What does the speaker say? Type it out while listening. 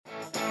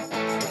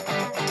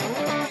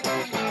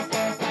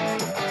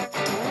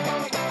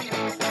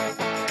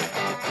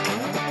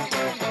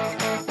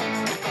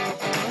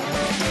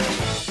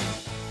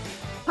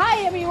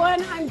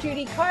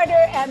Judy Carter,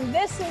 and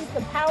this is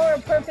the Power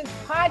of Purpose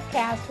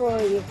podcast, where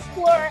we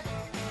explore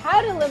how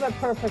to live a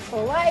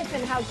purposeful life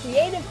and how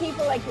creative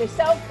people like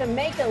yourself can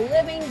make a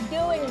living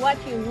doing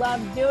what you love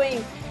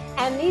doing.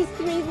 And these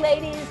three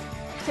ladies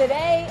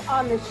today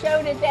on the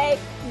show today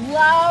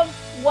love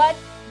what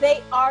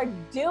they are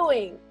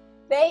doing.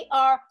 They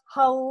are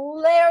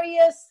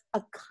hilarious,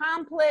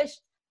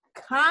 accomplished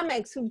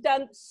comics who've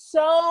done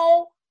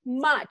so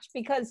much,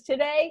 because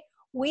today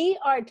we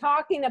are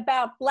talking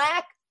about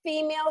Black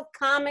Female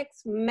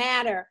Comics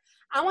Matter.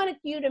 I wanted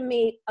you to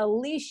meet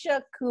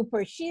Alicia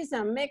Cooper. She's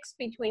a mix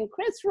between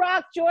Chris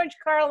Rock, George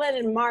Carlin,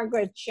 and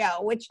Margaret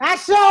Cho, which I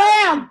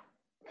sure am.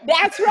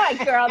 That's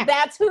right, girl.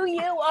 That's who you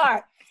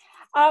are.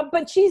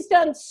 But she's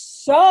done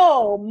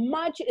so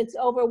much. It's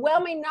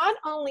overwhelming. Not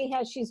only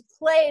has she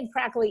played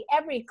practically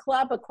every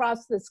club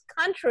across this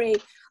country,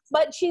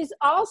 but she's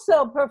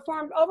also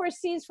performed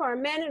overseas for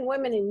men and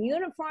women in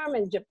uniform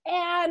in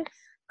Japan,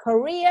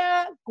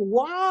 Korea,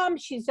 Guam.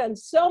 She's done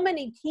so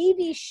many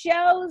TV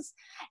shows.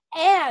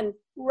 And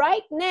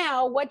right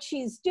now, what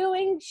she's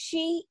doing,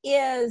 she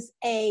is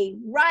a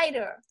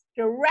writer,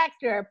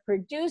 director,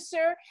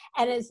 producer,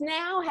 and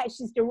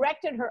she's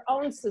directed her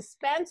own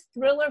suspense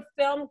thriller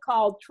film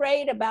called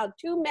Trade, about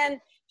two men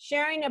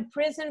sharing a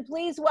prison.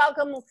 Please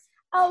welcome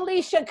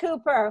Alicia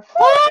Cooper.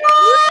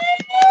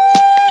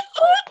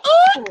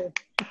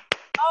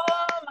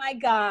 Oh my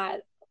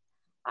God.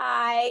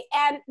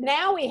 And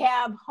now we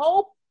have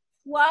Hope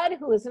Flood,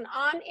 who is an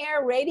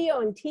on-air radio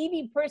and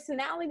TV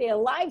personality, a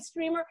live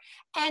streamer,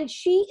 and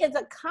she is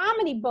a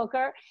comedy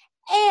booker,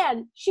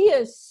 and she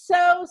is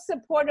so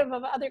supportive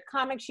of other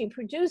comics. She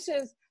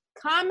produces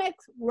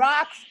Comics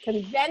Rocks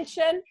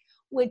Convention,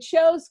 which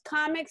shows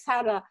comics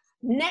how to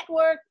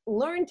network,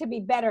 learn to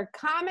be better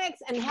comics,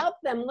 and help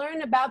them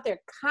learn about their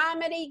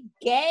comedy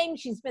game.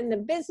 She's been in the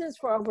business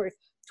for over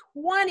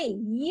 20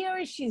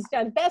 years. She's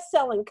done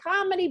best-selling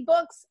comedy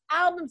books,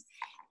 albums,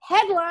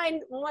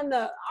 headlined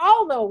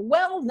all the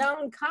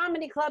well-known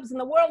comedy clubs in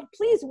the world.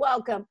 Please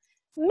welcome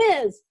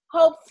Ms.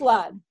 Hope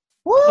Flood.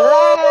 Woo!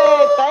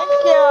 Hey, thank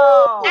you.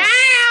 Oh,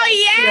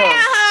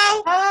 yeah.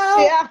 Oh.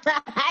 Yeah.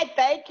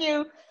 Thank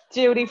you,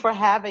 Judy, for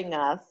having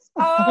us.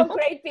 Oh,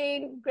 great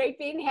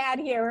being had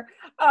here.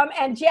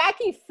 And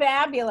Jackie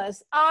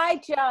Fabulous. I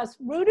just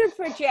rooted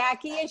for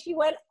Jackie as she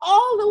went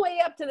all the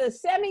way up to the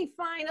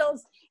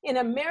semifinals in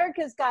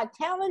America's Got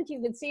Talent.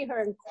 You can see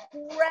her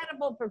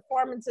incredible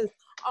performances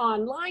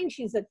online.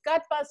 She's a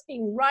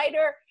gut-busting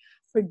writer,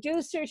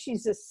 producer.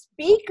 She's a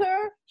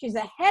speaker. She's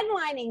a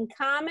headlining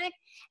comic.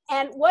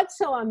 And what's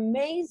so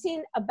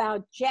amazing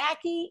about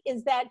Jackie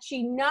is that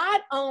she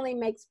not only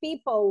makes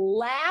people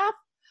laugh,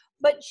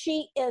 but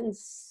she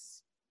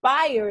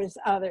inspires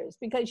others,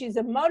 because she's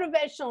a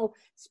motivational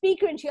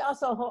speaker, and she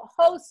also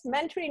hosts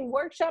mentoring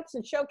workshops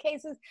and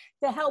showcases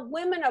to help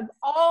women of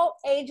all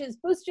ages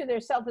boost their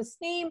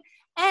self-esteem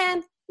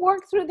and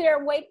work through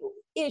their weight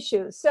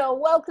issues. So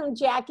welcome,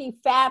 Jackie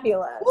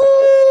Fabulous. Woo!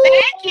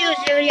 Thank you,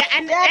 Julia.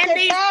 And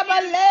Fabulous.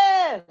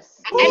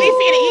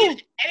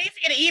 if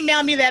you could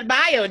email me that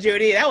bio,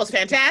 Judy, that was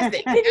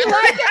fantastic. Did you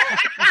like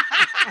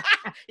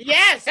that?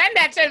 Yes, send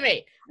that to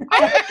me. I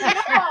didn't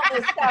know all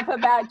this stuff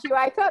about you.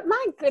 I thought,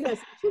 my goodness,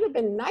 it should have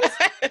been nice.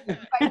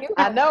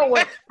 I know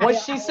when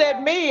she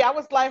said me, I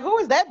was like, who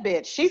is that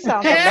bitch? She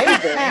sounds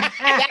amazing.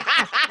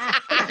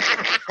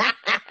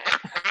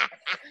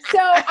 So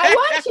I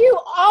want you,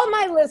 all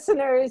my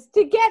listeners,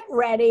 to get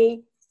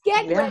ready,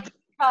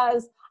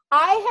 because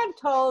I have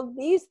told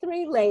these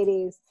three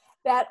ladies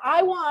that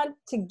I want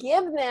to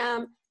give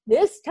them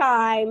this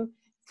time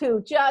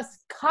to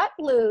just cut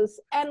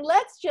loose, and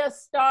let's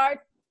just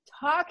start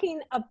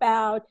talking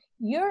about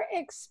your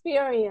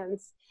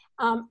experience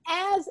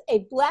as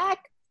a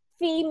Black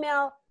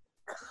female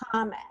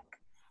comic.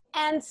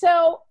 And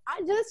so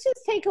let's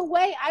just take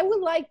away. I would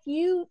like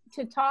you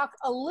to talk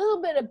a little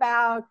bit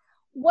about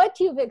what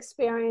you've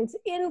experienced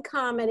in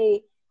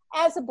comedy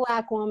as a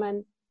Black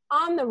woman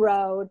on the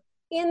road,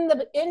 in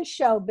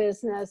show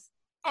business,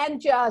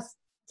 and just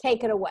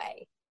take it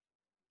away.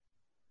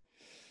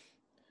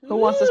 Who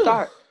wants to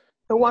start?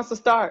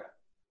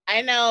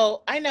 I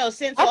know.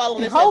 Since all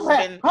of this Hope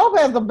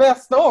has the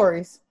best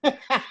stories.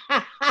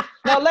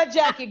 No, let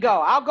Jackie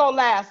go. I'll go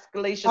last,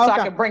 Alicia, so I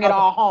can bring it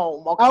all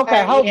home.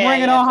 Okay, Hope,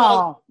 bring it on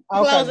home.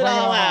 Close it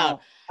all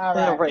out.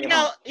 All right.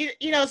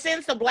 You know,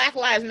 since the Black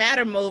Lives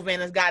Matter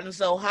movement has gotten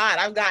so hot,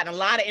 I've gotten a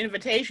lot of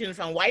invitations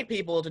from white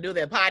people to do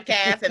their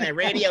podcast and their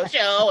radio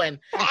show, and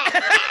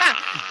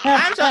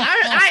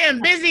I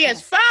am busy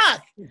as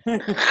fuck.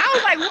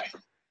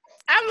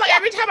 I'm like,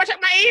 every time I check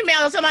my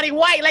email, somebody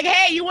white, like,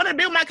 hey, you want to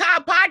do my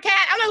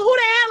podcast? I'm like, who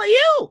the hell are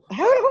you?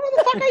 Who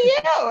the fuck are you?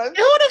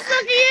 Who the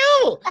fuck are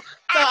you?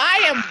 So I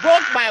am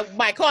booked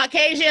by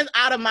Caucasians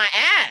out of my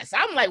ass.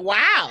 I'm like,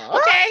 wow,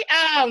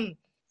 okay.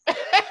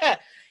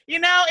 You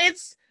know,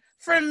 it's,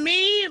 for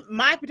me,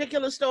 my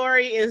particular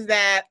story is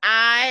that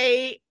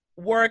I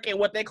work in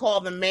what they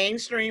call the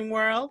mainstream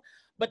world.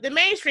 But the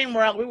mainstream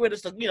world, we were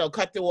just,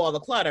 cut through all the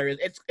clutter.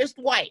 It's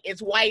white.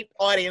 It's white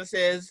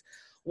audiences,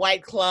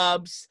 white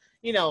clubs.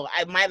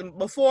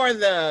 before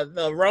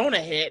the Rona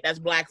hit, that's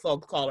black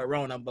folks call it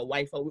Rona, but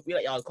white folks, we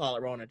let y'all call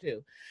it Rona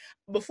too.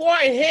 Before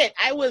it hit,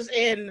 I was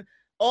in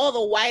all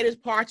the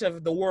whitest parts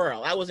of the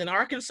world. I was in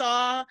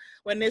Arkansas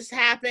when this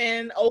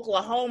happened,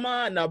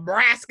 Oklahoma,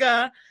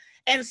 Nebraska.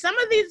 And some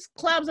of these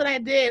clubs that I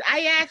did,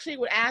 I actually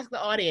would ask the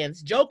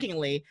audience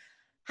jokingly,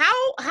 how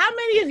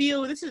many of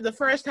you, this is the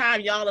first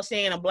time y'all are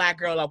seeing a black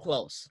girl up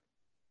close?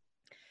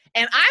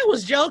 And I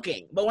was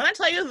joking, but when I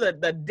tell you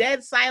the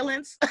dead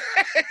silence,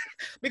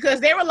 because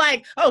they were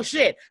like, oh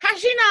shit, how'd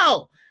she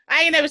know?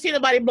 I ain't never seen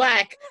nobody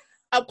black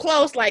up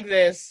close like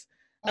this,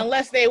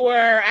 unless they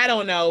were, I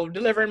don't know,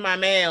 delivering my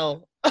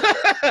mail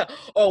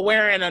or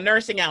wearing a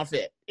nursing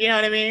outfit. You know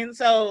what I mean?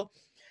 So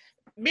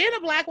being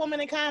a black woman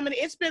in comedy,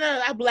 it's been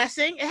a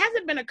blessing. It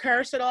hasn't been a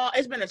curse at all.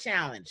 It's been a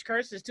challenge.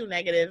 Curse is too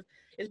negative.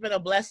 It's been a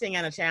blessing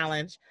and a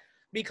challenge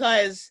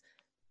because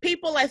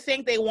people, I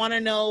think they want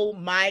to know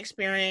my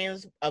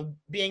experience of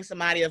being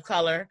somebody of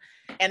color,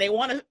 and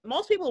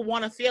most people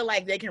want to feel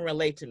like they can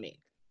relate to me.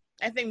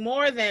 I think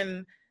more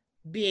than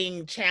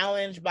being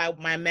challenged by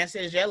my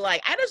message, they're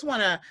like, I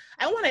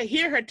want to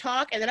hear her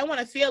talk, and then I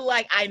want to feel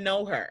like I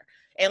know her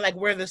and like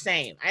we're the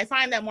same. I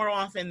find that more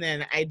often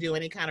than I do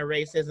any kind of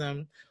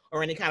racism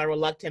or any kind of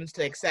reluctance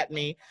to accept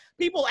me.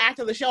 People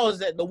after the shows,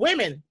 that the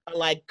women are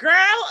like, girl,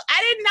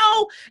 I didn't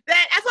know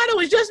that. I thought it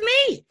was just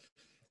me.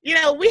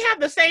 We have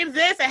the same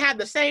this, I have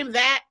the same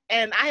that.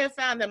 And I have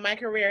found that my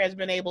career I've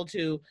been able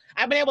to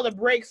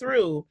break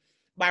through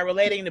by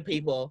relating to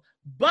people.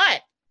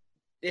 But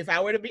if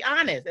I were to be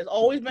honest, there's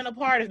always been a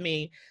part of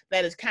me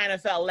that has kind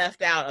of felt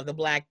left out of the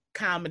black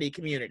comedy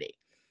community.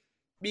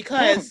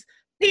 Because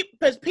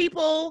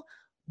people,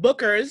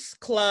 bookers,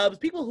 clubs,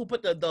 people who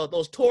put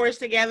those tours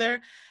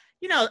together,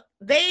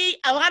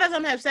 a lot of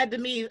them have said to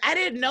me, I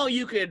didn't know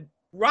you could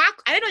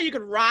rock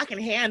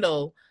and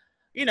handle,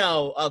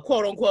 a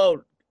quote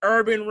unquote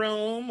urban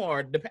room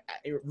or the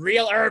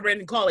real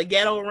urban, call it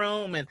ghetto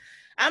room. And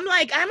I'm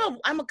like,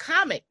 I'm a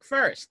comic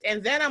first,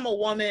 and then I'm a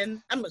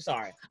woman. I'm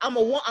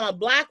a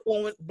black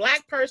woman,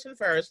 black person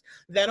first,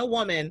 then a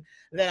woman,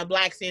 then a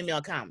black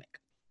female comic.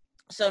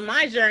 So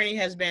my journey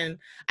has been,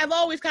 I've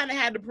always kind of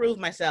had to prove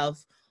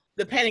myself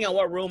depending on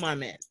what room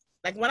I'm in.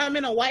 Like when I'm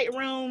in a white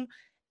room,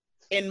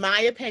 in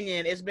my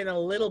opinion, it's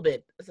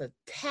a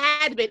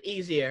tad bit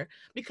easier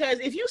because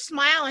if you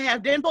smile and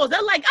have dimples,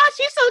 they're like, oh,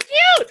 she's so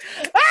cute.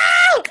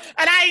 Oh!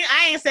 And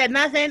I ain't said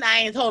nothing. I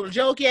ain't told a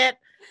joke yet.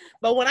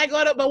 But when I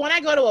go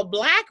to a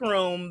black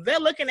room, they're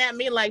looking at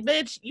me like,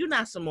 bitch, you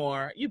not some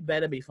more. You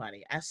better be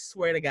funny. I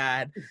swear to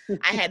God.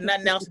 I had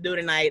nothing else to do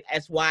tonight.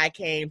 That's why I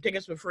came.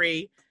 Tickets were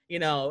free,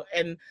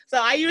 And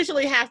so I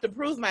usually have to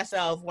prove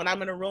myself when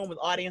I'm in a room with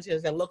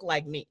audiences that look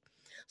like me.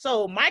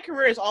 So my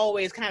career is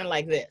always kind of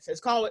like this.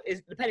 It's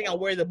depending on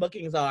where the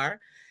bookings are.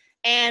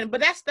 But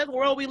that's the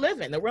world we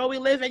live in. The world we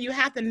live in, you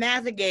have to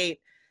navigate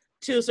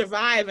to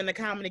survive in the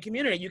comedy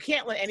community. You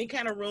can't let any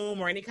kind of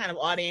room or any kind of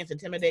audience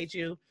intimidate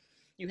you.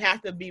 You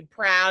have to be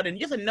proud and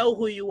you have to know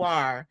who you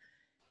are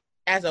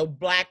as a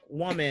black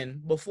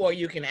woman before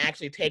you can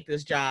actually take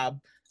this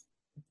job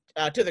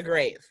to the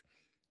grave.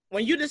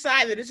 When you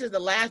decide that this is the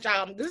last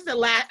job,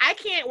 I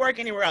can't work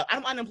anywhere else.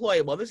 I'm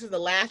unemployable. This is the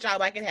last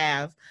job I can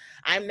have.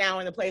 I'm now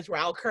in the place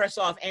where I'll curse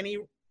off any,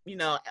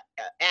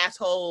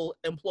 asshole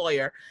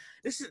employer.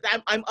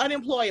 I'm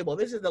unemployable.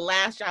 This is the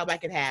last job I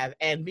could have.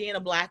 And being a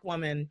black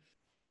woman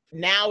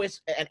now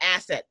is an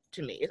asset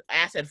to me. It's an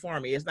asset for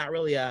me. It's not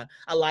really a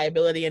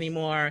liability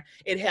anymore.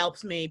 It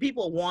helps me.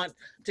 People want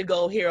to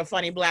go hear a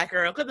funny black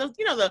girl because,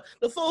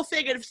 the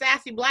full-figured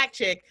sassy black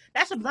chick,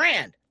 that's a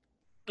brand.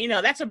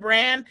 That's a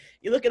brand.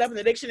 You look it up in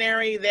the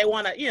dictionary. They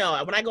want to,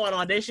 when I go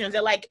on auditions,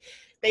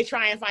 they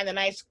try and find a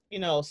nice,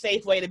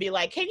 safe way to be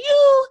like, can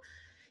you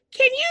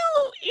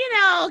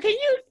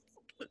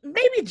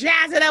maybe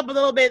jazz it up a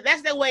little bit?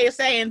 That's their way of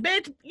saying,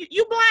 bitch,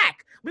 you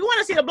black. We want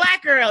to see the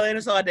black girl in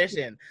this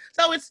audition.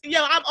 So it's,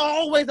 I'm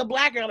always a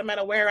black girl no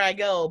matter where I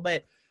go.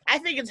 But I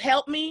think it's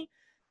helped me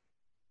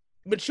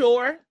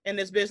mature in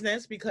this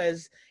business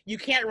because you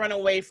can't run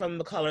away from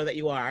the color that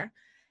you are.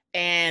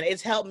 And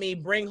it's helped me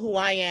bring who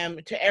I am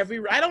to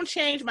I don't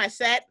change my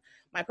set,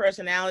 my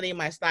personality,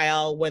 my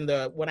style when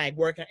I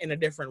work in a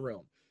different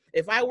room.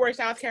 If I work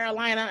South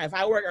Carolina, if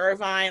I work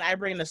Irvine, I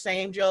bring the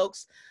same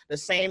jokes, the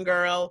same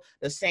girl,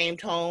 the same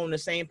tone, the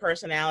same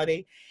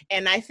personality.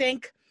 And I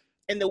think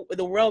in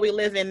the world we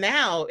live in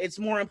now, it's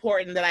more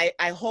important that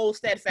I hold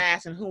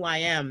steadfast in who I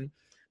am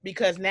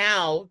because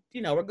now,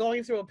 we're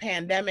going through a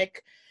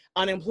pandemic,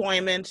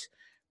 unemployment,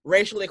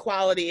 racial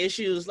equality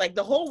issues. Like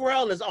the whole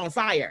world is on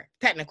fire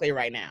technically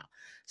right now.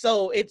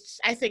 So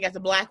I think as a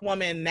black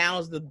woman, now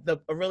is a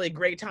really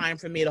great time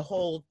for me to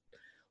hold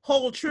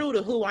true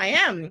to who I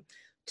am,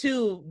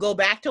 to go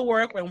back to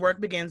work when work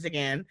begins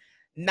again,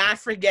 not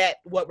forget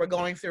what we're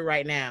going through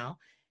right now,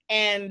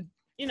 and,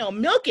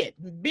 milk it.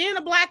 Being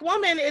a black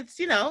woman, it's,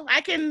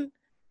 I can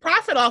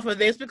profit off of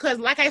this because,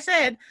 like I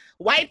said,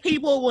 white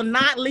people will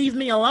not leave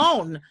me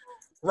alone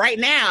right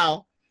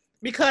now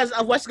because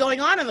of what's going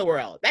on in the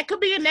world. That could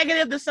be a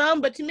negative to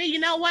some, but to me, you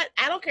know what?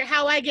 I don't care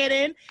how I get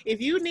in.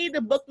 If you need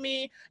to book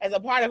me as a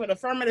part of an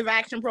affirmative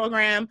action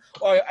program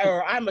or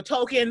I'm a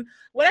token,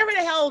 whatever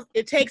the hell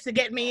it takes to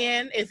get me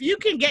in, if you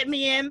can get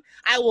me in,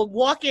 I will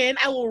walk in,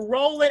 I will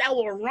roll it, I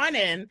will run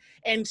in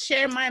and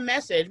share my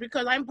message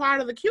because I'm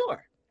part of the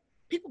cure.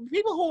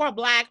 People who are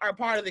Black are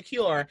part of the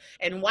cure,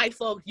 and white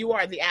folk, you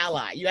are the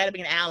ally. You got to be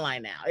an ally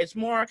now. It's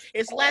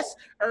less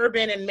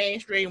urban and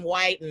mainstream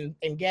white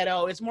and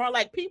ghetto. It's more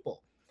like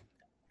people.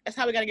 That's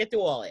how we got to get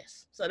through all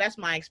this. So that's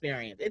my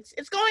experience.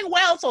 It's going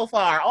well so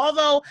far,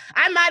 although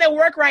I'm not at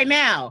work right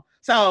now.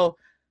 So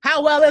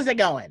how well is it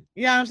going?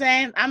 You know what I'm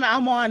saying?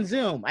 I'm on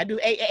Zoom. I do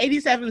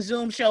 87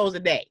 Zoom shows a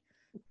day.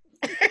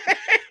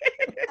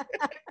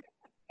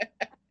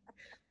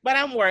 But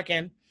I'm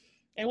working.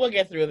 And we'll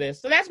get through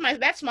this. So that's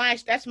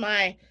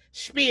my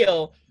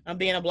spiel on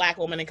being a Black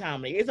woman in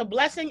comedy. It's a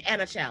blessing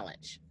and a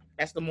challenge.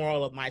 That's the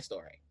moral of my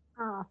story.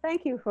 Oh,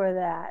 thank you for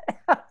that.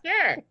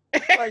 Sure.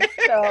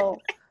 It's so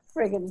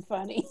friggin'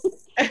 funny.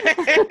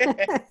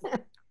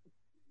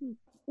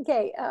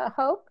 Okay,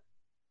 Hope.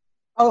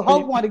 Oh,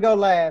 Hope wanted to go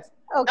last.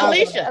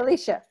 Okay,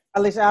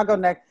 Alicia, I'll go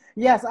next.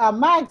 Yes,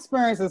 my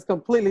experience is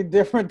completely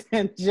different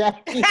than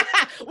Jackie.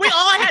 We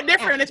all had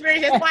different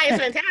experiences. That's why it's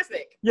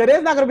fantastic. Yeah,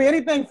 there's not going to be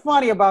anything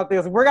funny about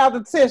this. Bring out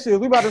the tissues.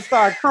 We about to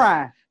start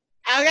crying.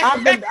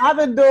 Okay. I've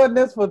been doing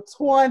this for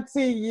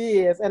 20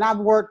 years, and I've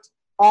worked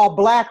all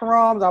Black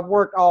rooms. I've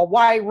worked all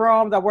white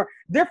rooms. I've worked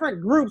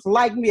different groups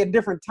like me at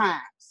different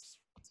times.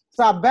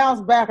 So I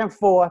bounce back and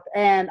forth,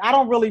 and I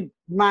don't really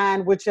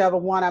mind whichever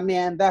one I'm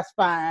in. That's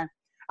fine.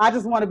 I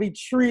just want to be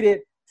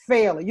treated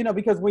fairly,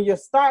 because when you're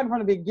starting from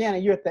the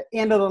beginning, you're at the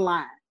end of the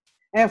line.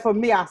 And for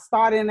me, I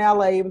started in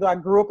LA, even though I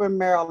grew up in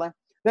Maryland.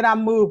 Then I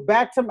moved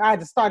back to, I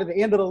just started at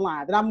the end of the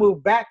line. Then I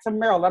moved back to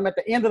Maryland. I'm at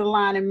the end of the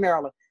line in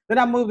Maryland. Then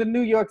I moved to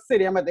New York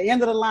City. I'm at the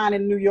end of the line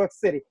in New York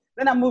City.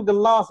 Then I moved to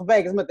Las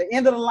Vegas. I'm at the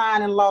end of the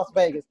line in Las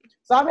Vegas.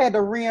 So I've had to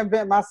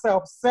reinvent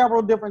myself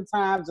several different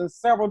times in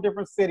several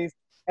different cities,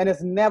 and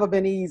it's never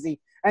been easy.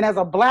 And as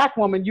a Black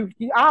woman, you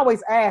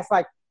always ask,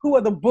 like, who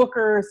are the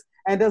bookers,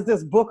 and does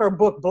this booker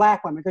book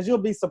Black women? Because you'll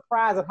be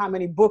surprised at how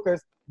many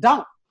bookers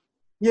don't.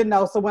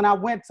 So when I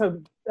went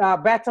to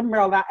back to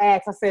Maryland, I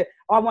asked, I said,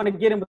 I want to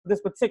get in with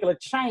this particular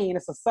chain.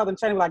 It's a Southern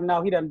chain. Like,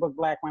 no, he doesn't book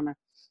Black women.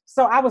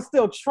 So I would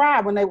still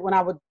try when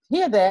I would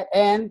hear that,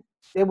 and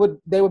they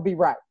would be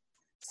right.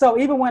 So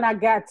even when I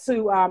got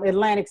to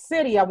Atlantic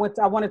City, I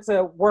wanted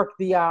to work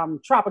the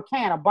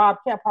Tropicana, Bob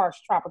Kephart's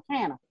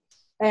Tropicana.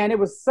 And it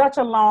was such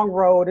a long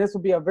road. This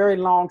would be a very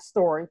long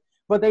story.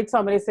 But they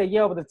told me, they said,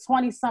 over the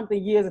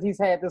 20-something years that he's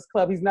had this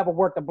club, he's never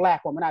worked a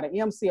Black woman, not an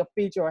MC, a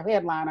feature, or a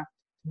headliner.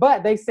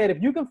 But they said,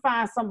 if you can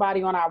find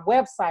somebody on our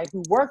website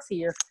who works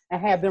here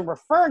and have them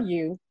refer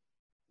you,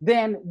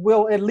 then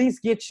we'll at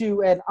least get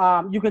you, and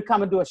you can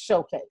come and do a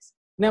showcase.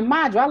 Now,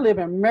 mind you, I live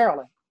in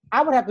Maryland.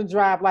 I would have to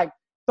drive like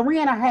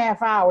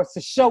 3.5 hours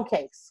to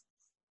showcase.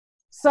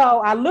 So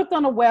I looked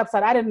on the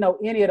website. I didn't know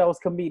any of those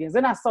comedians.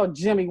 Then I saw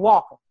Jimmy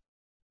Walker.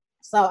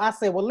 So I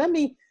said, well, let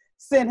me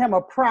send him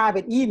a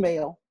private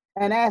email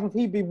and ask if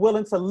he'd be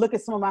willing to look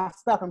at some of my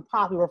stuff and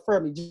possibly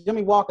refer me.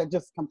 Jimmy Walker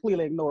just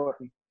completely ignored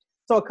me.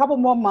 So a couple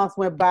more months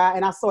went by,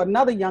 and I saw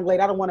another young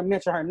lady. I don't want to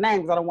mention her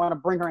name because I don't want to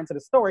bring her into the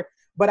story,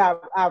 but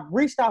I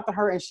reached out to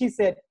her, and she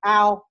said,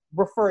 I'll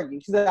refer you.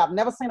 She said, I've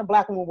never seen a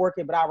Black woman work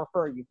here, but I'll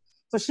refer you.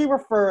 So she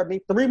referred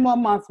me. 3 more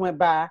months went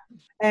by,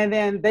 and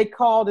then they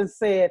called and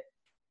said,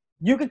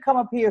 you can come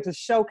up here to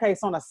showcase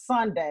on a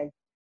Sunday,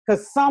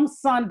 because some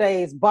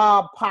Sundays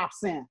Bob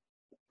pops in.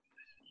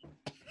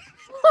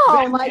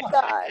 Oh my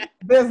God.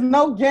 There's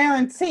no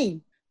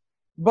guarantee,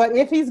 but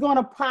if he's going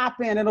to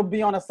pop in, it'll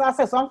be on a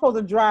Sunday. So I'm supposed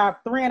to drive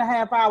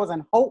 3.5 hours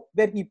and hope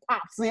that he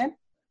pops in.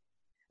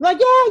 Like,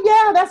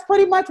 yeah, that's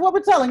pretty much what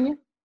we're telling you.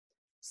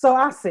 So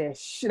I said,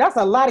 shit, that's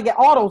a lot of gas.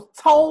 All those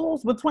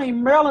tolls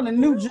between Maryland and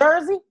New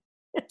Jersey,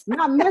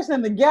 not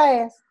mentioning the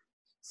gas.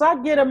 So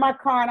I get in my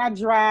car and I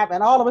drive,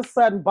 and all of a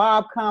sudden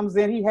Bob comes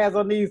in. He has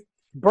on these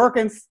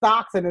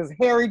Birkenstocks and his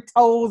hairy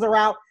toes are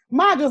out.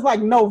 Mine just like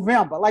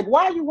November. Like,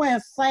 why are you wearing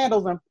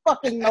sandals in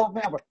fucking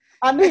November?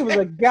 I knew he was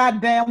a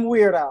goddamn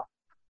weirdo.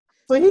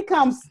 So he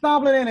comes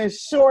stumbling in his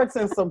shorts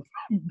and some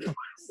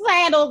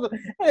sandals,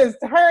 and his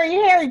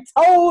hairy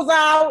toes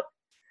out.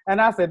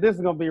 And I said, this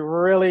is going to be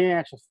really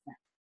interesting.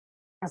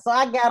 And so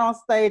I got on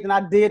stage and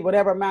I did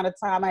whatever amount of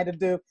time I had to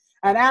do.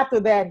 And after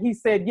that, he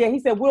said,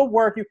 we'll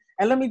work you.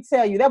 And let me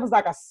tell you, that was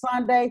like a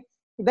Sunday.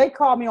 They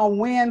called me on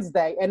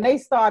Wednesday, and they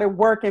started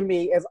working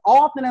me as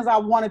often as I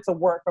wanted to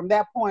work from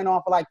that point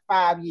on for like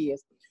 5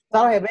 years. So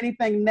I don't have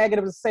anything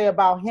negative to say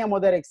about him or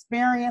that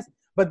experience,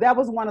 but that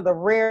was one of the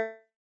rare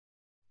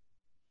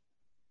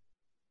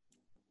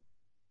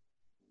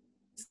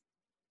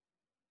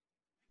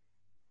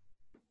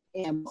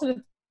and most of the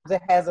times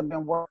it hasn't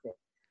been working.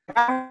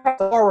 I have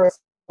horror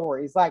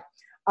stories like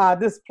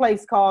this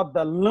place called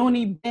the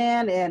Looney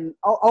Bin in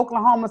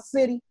Oklahoma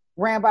City,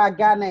 ran by a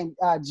guy named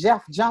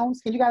Jeff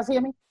Jones. Can you guys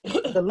hear me?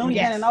 The Looney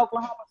Bin in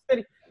Oklahoma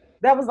City.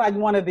 That was like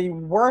one of the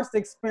worst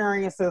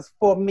experiences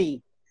for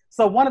me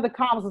So one of the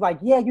comments was like,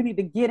 yeah, you need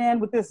to get in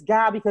with this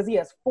guy because he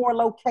has 4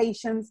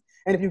 locations.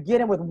 And if you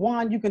get in with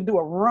one, you can do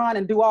a run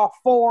and do all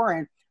 4.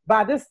 And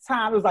by this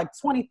time, it was like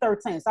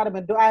 2013. So I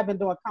had been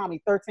doing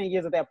comedy 13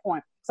 years at that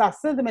point. So I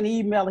sent him an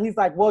email and he's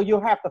like, well, you'll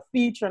have to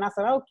feature. And I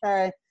said,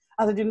 okay.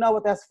 I said, you know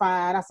what, that's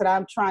fine. I said,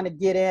 I'm trying to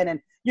get in. And,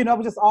 you know, it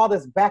was just all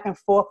this back and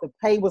forth. The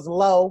pay was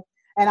low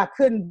and I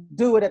couldn't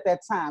do it at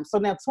that time. So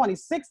now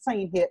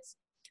 2016 hits.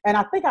 And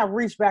I think I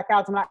reached back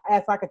out to him. I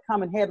asked if I could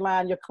come and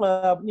headline your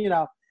club, you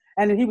know.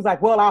 And then he was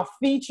like, well, I'll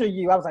feature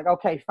you. I was like,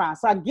 okay, fine.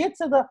 So I get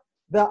to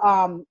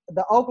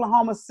the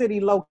Oklahoma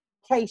City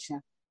location.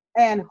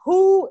 And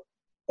who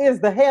is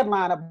the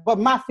headliner but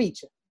my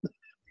feature?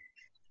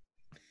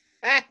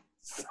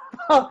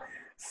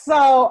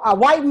 So a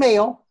white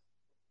male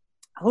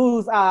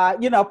who's,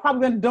 you know,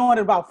 probably been doing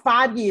it about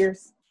 5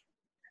 years.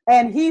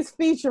 And he's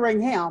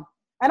featuring him.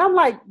 And I'm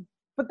like,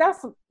 but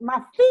that's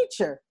my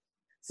feature.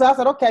 So I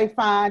said, okay,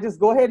 fine. Just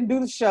go ahead and do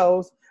the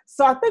shows.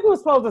 So I think it was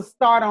supposed to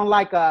start on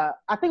I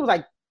think it was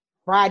like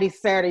Friday,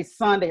 Saturday,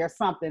 Sunday or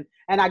something.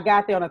 And I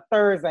got there on a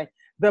Thursday.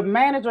 The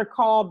manager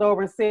called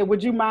over and said,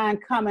 would you mind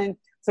coming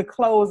to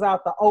close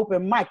out the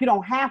open mic? You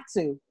don't have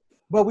to,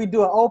 but we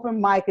do an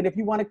open mic. And if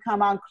you want to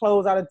come out and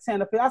close out at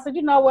 10 or 15, I said,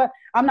 you know what?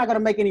 I'm not going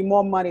to make any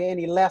more money,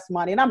 any less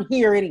money. And I'm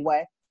here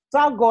anyway. So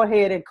I'll go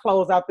ahead and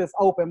close out this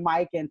open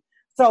mic. And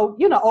so,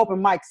 you know,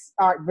 open mics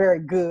aren't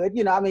very good.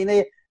 You know, I mean,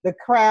 the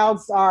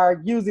crowds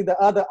are usually the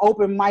other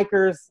open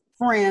micers'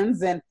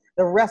 friends and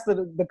the rest of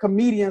the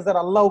comedians that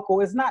are local.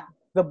 It's not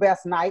the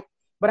best night,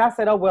 but I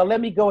said, oh, well, let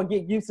me go and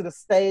get used to the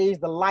stage,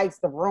 the lights,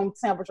 the room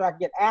temperature. I can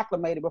get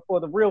acclimated before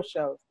the real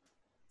shows.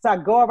 So I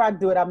go over, I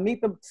do it. I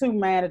meet the 2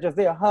 managers.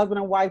 They're a husband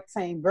and wife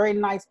team, very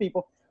nice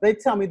people. They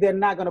tell me they're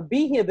not going to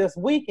be here this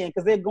weekend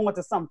because they're going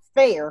to some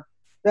fair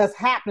that's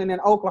happening in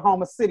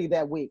Oklahoma City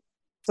that week.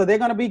 So they're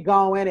going to be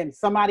going and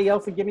somebody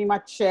else will give me my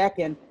check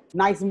and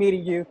nice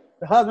meeting you.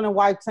 The husband and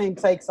wife team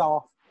takes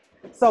off.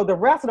 So the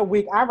rest of the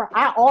week,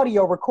 I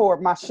audio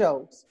record my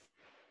shows.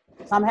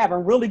 So I'm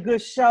having really good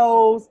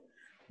shows,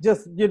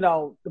 just, you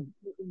know,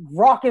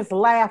 raucous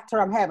laughter.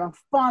 I'm having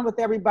fun with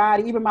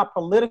everybody. Even my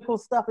political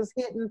stuff is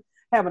hitting,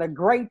 having a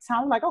great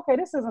time. I'm like, okay,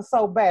 this isn't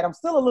so bad. I'm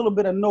still a little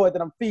bit annoyed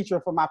that I'm featuring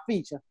for my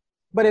feature,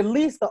 but at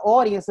least the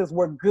audiences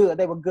were good.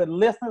 They were good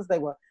listeners. They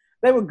were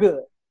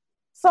good.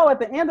 So at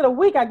the end of the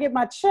week, I get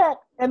my check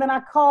and then I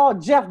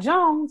called Jeff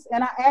Jones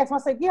and I asked him, I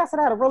said, yes,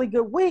 I had a really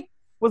good week.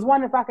 Was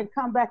wondering if I could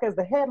come back as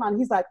the headline.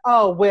 He's like,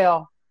 oh,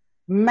 well,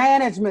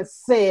 management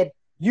said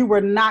you were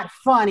not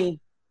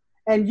funny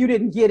and you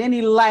didn't get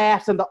any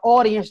laughs and the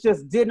audience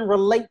just didn't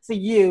relate to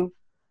you,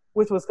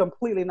 which was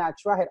completely not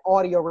true. I had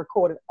audio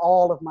recorded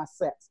all of my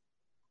sets.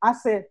 I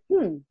said,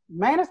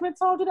 management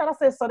told you that? I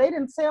said, so they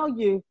didn't tell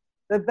you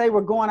that they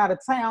were going out of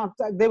town.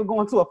 They were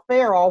going to a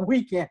fair all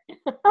weekend.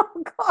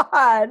 Oh,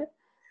 God.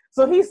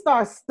 So he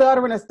starts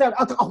stuttering and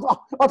stuttering.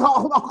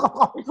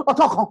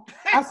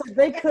 I said,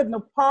 they couldn't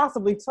have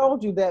possibly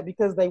told you that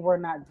because they were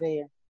not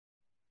there.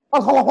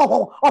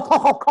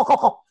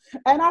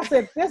 And I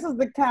said, this is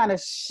the kind of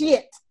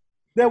shit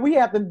that we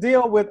have to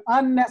deal with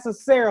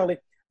unnecessarily.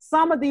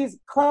 Some of these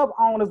club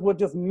owners will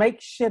just make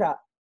shit up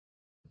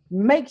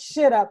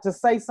to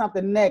say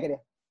something negative.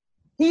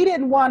 He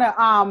didn't want to,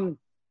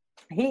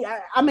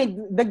 I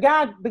mean, the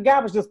guy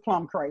was just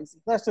plumb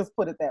crazy. Let's just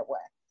put it that way.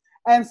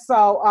 And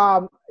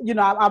so, you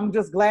know, I'm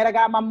just glad I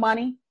got my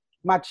money.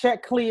 My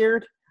check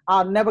cleared.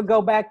 I'll never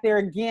go back there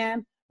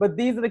again. But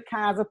these are the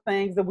kinds of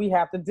things that we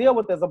have to deal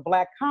with as a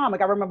Black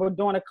comic. I remember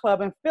doing a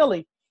club in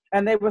Philly,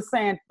 and they were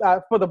saying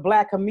for the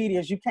Black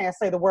comedians, you can't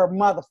say the word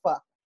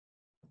motherfucker.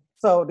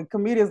 So the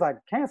comedian's like,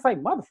 can't say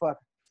motherfucker.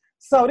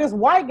 So this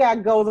white guy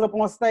goes up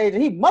on stage,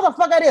 and he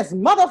motherfucker this,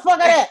 motherfucker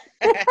that.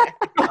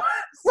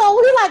 So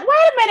we're like, wait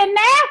a minute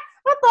now.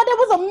 I thought there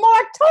was a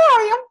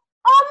moratorium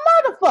on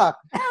motherfucker.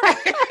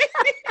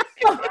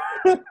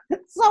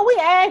 So we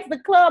asked the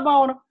club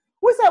owner,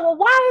 we said, well,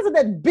 why is it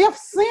that Biff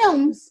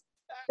Sims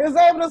is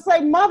able to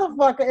say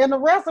motherfucker and the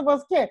rest of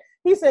us can't?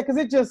 He said, because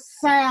it just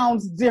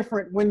sounds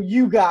different when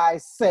you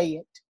guys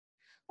say it.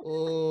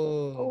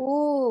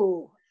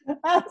 Ooh.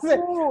 I said,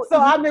 so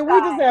I mean, we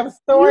just have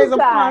stories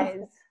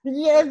upon,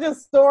 it's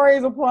just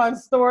stories upon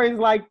stories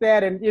like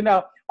that. And, you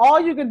know, all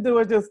you can do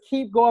is just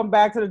keep going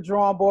back to the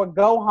drawing board,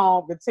 go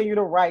home, continue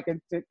to write,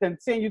 and to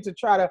continue to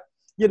try to,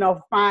 you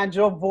know, find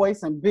your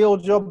voice and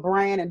build your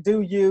brand and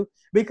do you.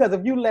 Because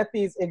if you let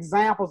these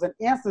examples and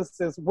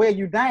instances wear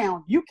you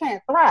down, you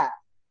can't thrive.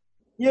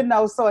 You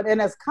know, so,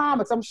 and as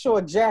comics, I'm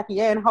sure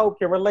Jackie and Hope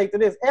can relate to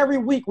this. Every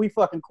week we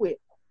fucking quit.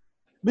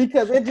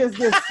 Because it just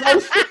gets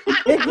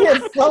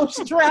so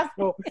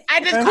stressful.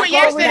 I just quit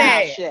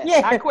yesterday.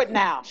 Yeah, I quit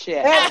now.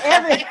 Shit.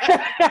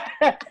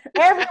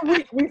 Every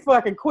week we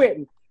fucking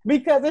quitting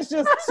because it's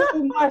just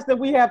too much that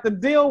we have to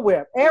deal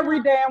with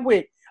every damn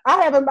week.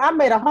 I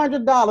made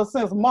 $100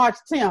 since March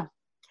 10th.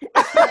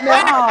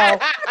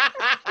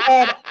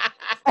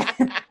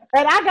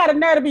 And I got a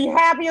nerve to be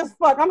happy as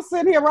fuck. I'm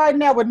sitting here right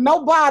now with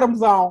no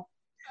bottoms on.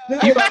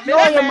 Just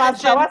enjoying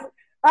myself.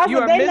 You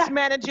are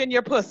mismanaging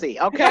your pussy,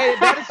 okay?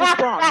 That is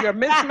what's wrong. You're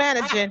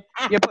mismanaging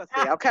your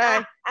pussy, okay?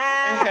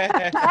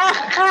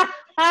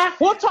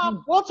 We'll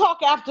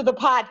talk after the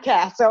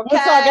podcast, okay? We'll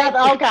talk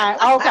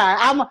after, okay.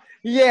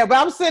 But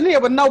I'm sitting here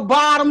with no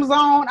bottoms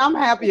on. I'm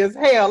happy as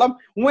hell. I'm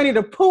Winnie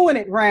the Poohing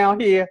it around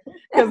here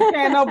because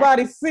can't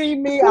nobody see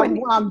me.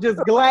 I'm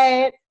just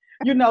glad.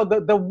 You know,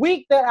 the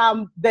week that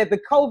the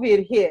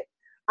COVID hit,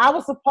 I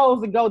was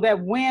supposed to go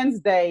that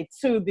Wednesday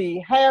to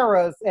the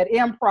Harrah's at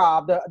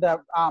Improv, the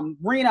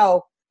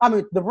Reno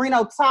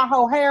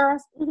Tahoe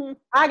Harrah's. Mm-hmm.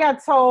 I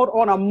got told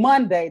on a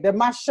Monday that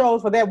my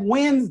shows for that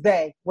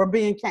Wednesday were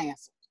being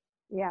canceled.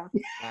 Yeah.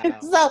 Wow.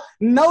 So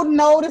no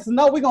notice,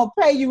 no, we're gonna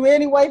pay you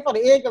anyway for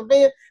the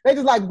inconvenience. They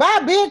just like,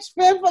 bye, bitch,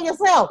 fend for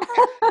yourself.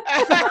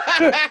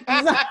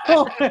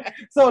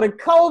 so the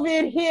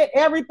COVID hit,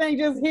 everything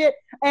just hit,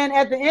 and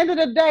at the end of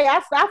the day,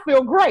 I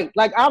feel great.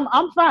 Like I'm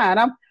fine.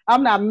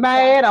 I'm not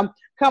mad. I'm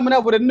coming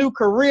up with a new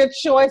career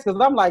choice because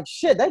I'm like,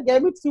 shit, they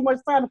gave me too much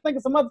time to think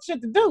of some other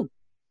shit to do.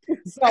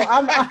 So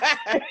I'm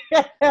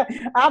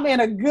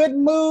in a good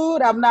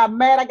mood. I'm not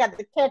mad. I got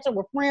to catch up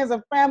with friends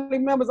and family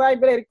members I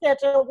ain't been able to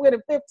catch up with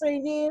in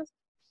 15 years.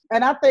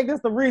 And I think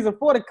that's the reason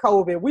for the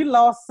COVID. We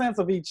lost sense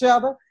of each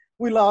other.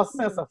 We lost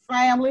sense of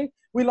family.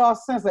 We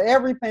lost sense of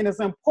everything that's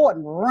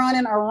important,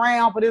 running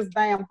around for this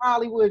damn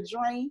Hollywood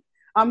dream.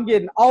 I'm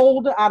getting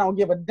older. I don't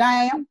give a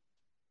damn.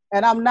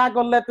 And I'm not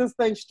going to let this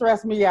thing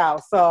stress me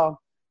out. So,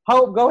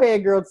 Hope, go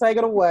ahead, girl. Take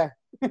it away.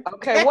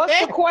 Okay, what's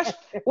the question?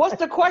 What's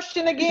the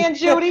question again,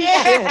 Judy?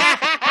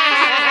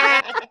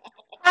 How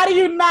do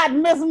you not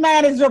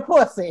mismanage your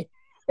pussy?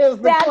 That's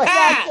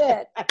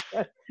it.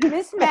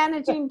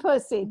 Mismanaging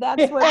pussy.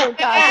 That's what we're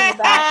talking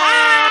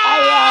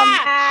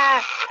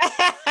about.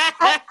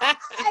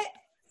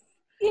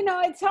 You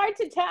know, it's hard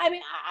to tell. I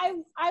mean,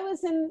 I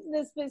was in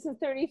this business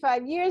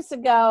 35 years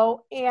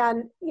ago,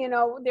 and you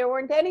know, there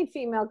weren't any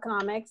female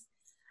comics,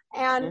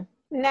 and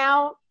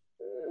now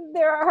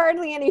there are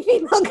hardly any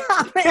female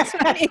comics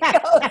when you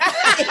go.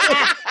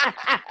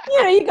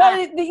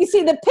 You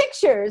see the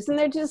pictures, and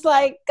they're just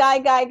like guy,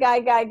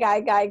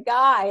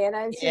 and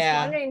I was just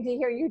wondering to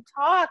hear you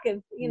talk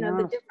and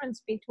the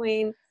difference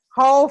between.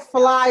 Whole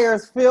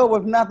flyers filled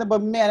with nothing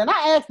but men, and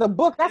I asked the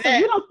book. I said,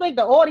 "You don't think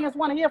the audience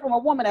want to hear from a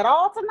woman at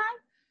all tonight?"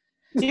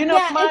 You know,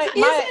 is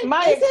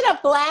it a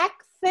black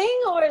thing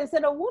or is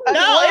it a woman?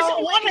 No, it's a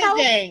woman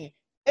thing.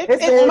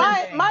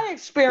 My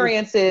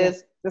experience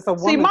is.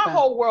 See, my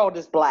whole world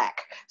is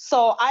black.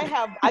 So I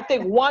have, I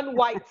think, one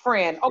white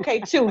friend. Okay,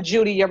 two,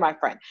 Judy, you're my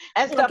friend.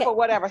 And stuff or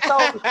whatever. So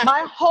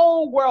my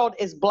whole world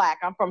is black.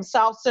 I'm from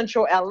South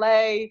Central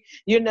LA.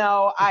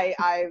 So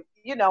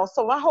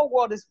my whole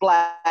world is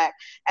black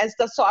and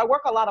stuff. So I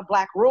work a lot of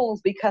black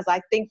rooms because I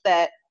think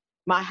that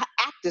my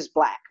act is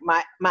black.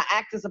 My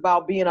act is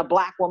about being a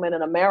black woman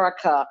in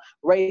America,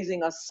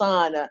 raising a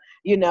son, and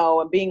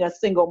being a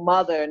single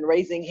mother and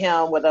raising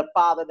him with a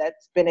father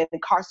that's been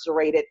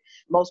incarcerated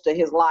most of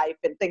his life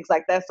and things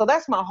like that. So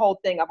that's my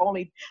whole thing. I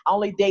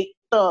only date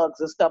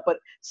thugs and stuff. But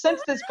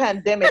since this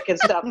pandemic and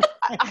stuff,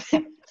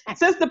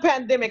 since the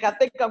pandemic, I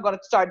think I'm going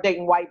to start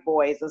dating white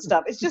boys and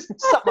stuff. It's just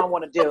something I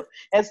want to do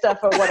and stuff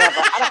or whatever.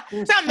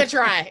 Something to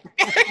try.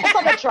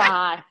 Something to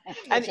try.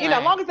 And,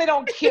 as long as they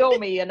don't kill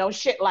me and no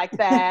shit like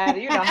that,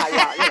 you know how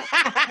y'all,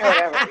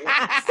 whatever.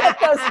 Set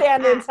those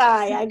standards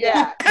high, I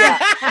guess.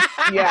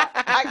 Yeah.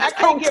 I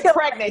can't get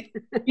pregnant.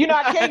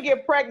 I can't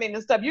get pregnant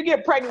and stuff. You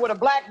get pregnant with a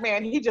black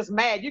man, he just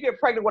mad. You get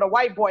pregnant with a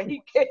white boy,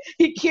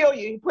 he kill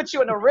you. He put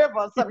you in a river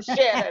or some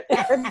shit.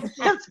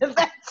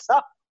 So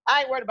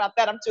I ain't worried about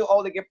that. I'm too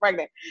old to get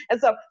pregnant. And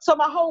so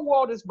my whole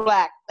world is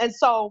black. And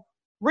so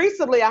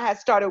recently I had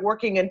started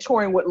working and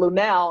touring with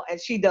Lunel,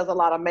 and she does a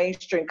lot of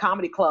mainstream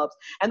comedy clubs.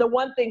 And the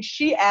one thing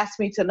she asked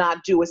me to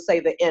not do is say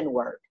the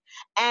N-word.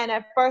 And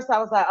at first I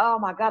was like, oh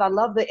my God, I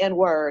love the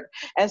N-word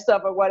and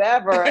stuff or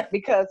whatever,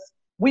 because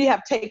we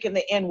have taken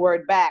the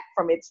N-word back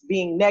from its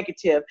being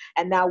negative,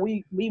 and now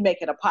we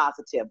make it a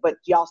positive, but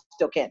y'all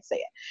still can't say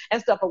it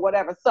and stuff or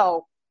whatever.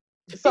 So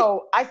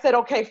I said,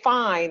 okay,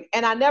 fine.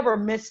 And I never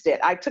missed it.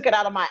 I took it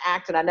out of my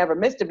act and I never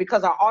missed it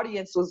because our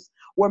audiences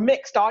were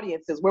mixed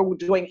audiences where we're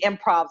doing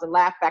improvs and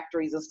laugh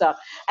factories and stuff.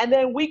 And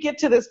then we get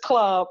to this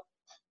club,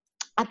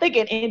 I think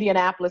in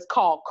Indianapolis,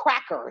 called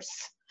Crackers.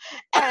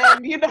 And, I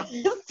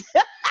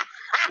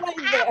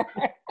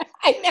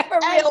never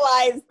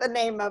realized the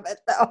name of it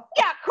though.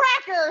 Yeah,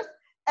 Crackers.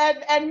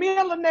 And me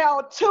and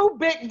Lunel, two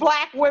big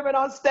black women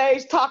on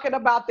stage talking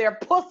about their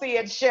pussy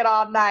and shit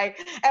all night.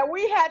 And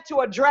we had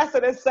to address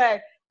it and say,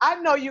 I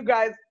know in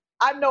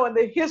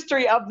the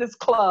history of this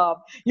club,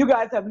 you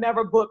guys have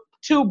never booked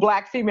two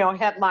black female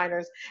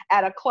headliners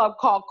at a club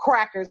called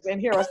Crackers and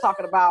hear us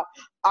talking about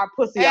our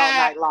pussy all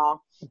night long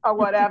or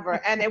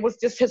whatever. And it was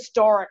just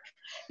historic,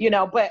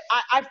 but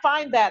I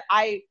find that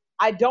I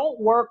don't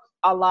work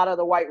a lot of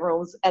the white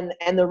rooms. And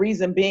the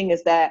reason being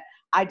is that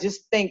I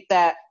just think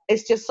that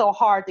it's just so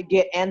hard to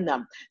get in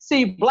them.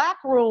 See, black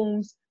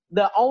rooms,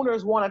 the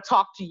owners want to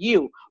talk to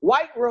you.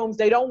 White rooms,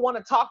 they don't want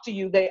to talk to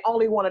you. They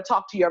only want to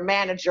talk to your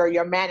manager,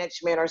 your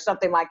management, or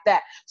something like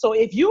that. So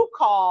if you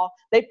call,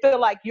 they feel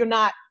like you're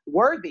not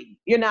worthy.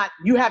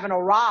 You haven't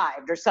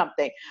arrived or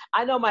something.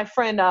 I know my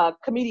friend,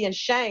 comedian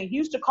Shane, he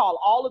used to call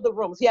all of the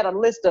rooms. He had a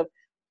list of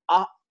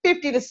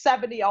 50 to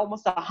 70,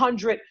 almost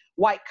 100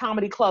 white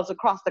comedy clubs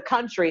across the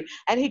country.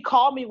 And he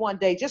called me one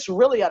day, just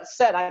really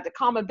upset. I had to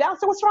calm him down. I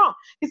said, what's wrong?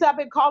 He said, I've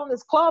been calling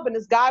this club. And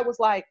this guy was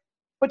like,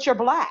 but you're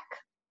black.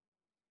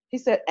 He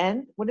said,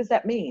 and what does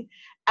that mean?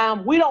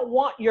 We don't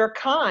want your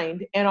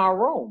kind in our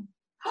room.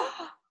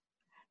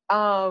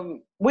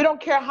 We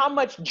don't care how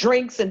much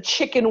drinks and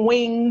chicken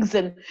wings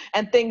and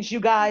things you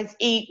guys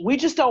eat. We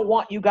just don't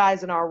want you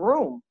guys in our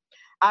room.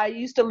 I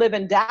used to live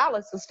in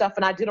Dallas and stuff,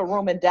 and I did a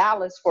room in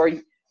Dallas for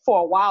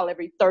a while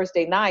every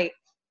Thursday night.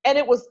 And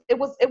it was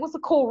a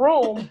cool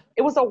room.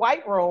 It was a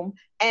white room,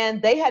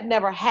 and they had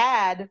never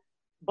had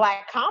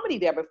black comedy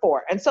there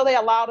before. And so they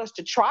allowed us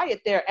to try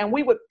it there, and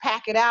we would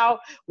pack it out.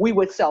 We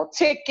would sell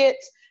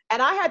tickets,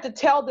 and I had to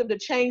tell them to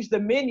change the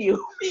menu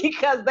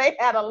because they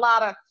had a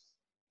lot of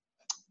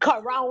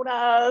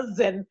Coronas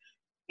and,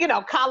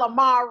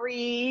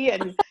 calamari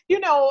and,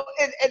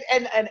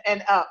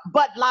 and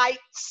Bud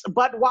Lights,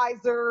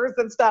 Budweisers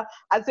and stuff.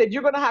 I said,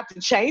 you're going to have to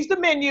change the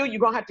menu. You're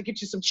going to have to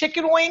get you some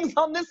chicken wings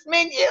on this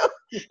menu.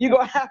 You're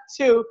going to have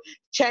to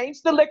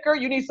change the liquor.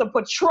 You need some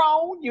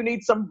Patron. You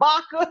need some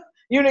vodka.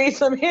 You need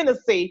some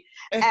Hennessy.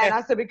 And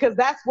I said, because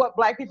that's what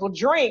black people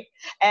drink.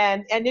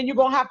 And then you're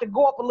going to have to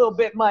go up a little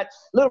bit more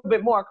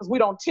because we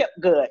don't tip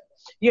good,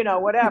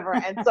 whatever.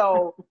 And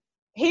so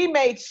he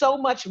made so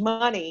much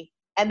money,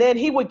 and then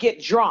he would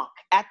get drunk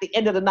at the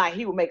end of the night.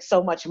 He would make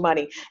so much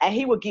money, and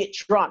he would get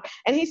drunk.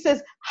 And he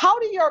says, how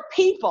do your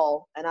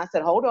people, and I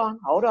said, hold on,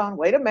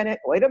 wait a minute.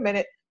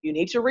 You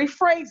need to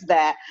rephrase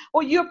that.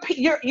 Well, you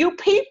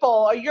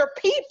people are your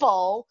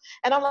people.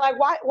 And I'm like,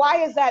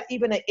 why is that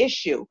even an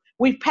issue?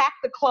 We've packed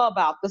the club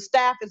out. The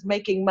staff is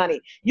making money.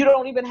 You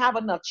don't even have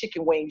enough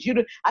chicken wings.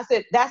 I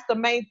said, that's the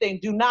main thing.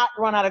 Do not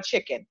run out of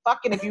chicken.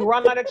 Fucking, if you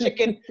run out of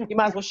chicken, you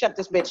might as well shut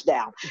this bitch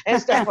down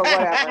and stuff or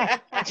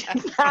whatever.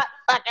 Not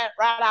fucking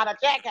run out of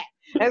chicken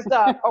and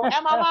stuff. Oh,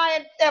 am I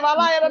lying? Am I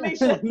lying,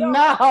 Alicia? No.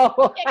 Not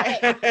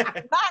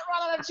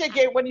run out of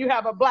chicken when you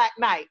have a black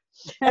night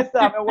and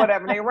stuff and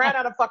whatever. They ran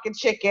out of fucking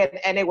chicken,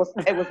 and it was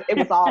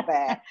all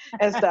bad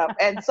and stuff.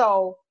 And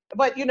so,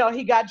 but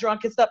he got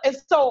drunk and stuff. And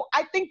so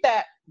I think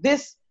that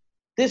this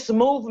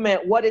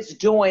movement, what it's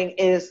doing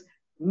is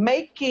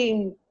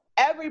making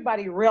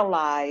everybody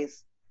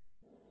realize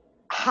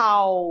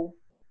how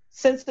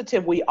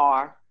sensitive we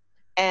are,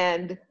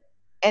 and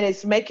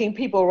it's making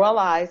people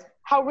realize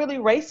how really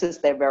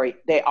racist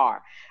they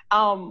are.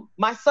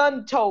 My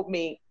son told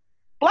me,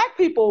 Black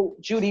people,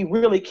 Judy,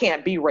 really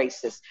can't be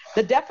racist.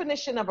 The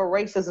definition of a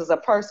racist is a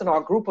person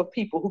or a group of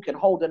people who can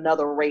hold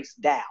another race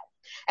down.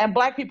 And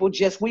Black people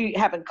we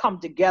haven't come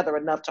together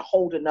enough to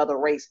hold another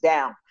race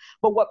down.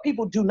 But what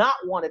people do not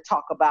want to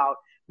talk about,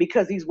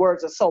 because these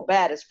words are so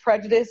bad, is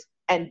prejudice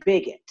and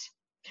bigot.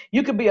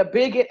 You could be a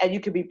bigot and you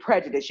could be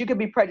prejudiced. You could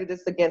be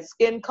prejudiced against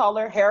skin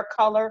color, hair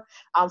color,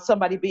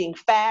 somebody being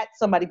fat,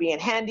 somebody being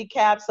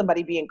handicapped,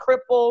 somebody being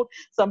crippled,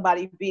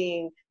 somebody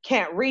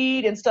can't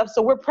read and stuff.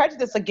 So we're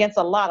prejudiced against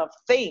a lot of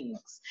things,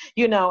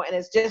 and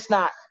it's just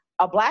not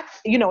a black,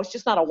 it's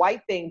just not a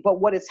white thing. But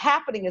what is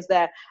happening is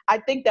that I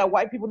think that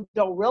white people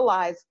don't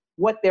realize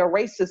what they're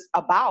racist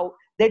about.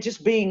 They're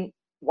just being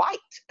white.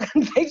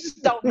 They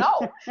just don't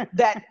know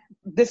that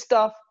this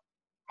stuff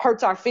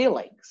hurts our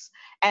feelings,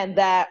 and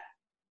that,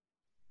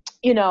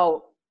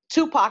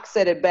 Tupac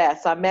said it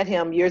best. I met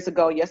him years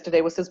ago.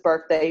 Yesterday was his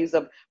birthday. He's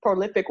a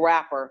prolific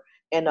rapper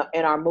in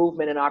our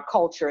movement, in our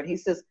culture. And he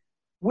says,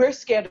 we're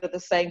scared of the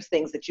same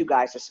things that you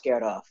guys are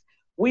scared of.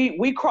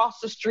 We cross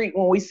the street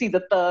when we see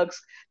the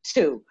thugs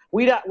too.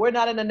 We're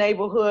not in the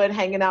neighborhood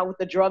hanging out with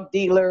the drug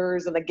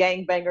dealers and the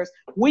gangbangers.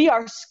 We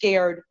are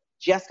scared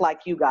just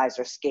like you guys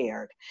are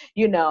scared,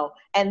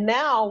 and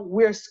now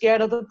we're scared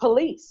of the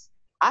police.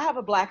 I have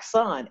a Black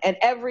son, and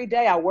every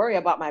day I worry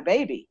about my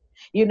baby,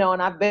 and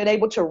I've been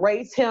able to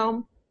raise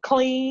him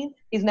clean.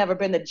 He's never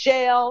been to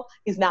jail.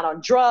 He's not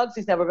on drugs.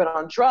 He's never been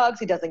on drugs.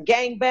 He doesn't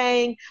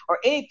gangbang or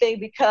anything,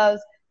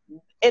 because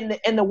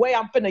in the way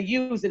I'm finna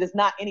use it is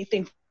not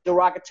anything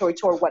derogatory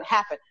toward what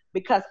happened,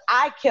 because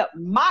I kept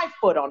my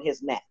foot on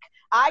his neck.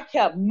 I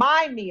kept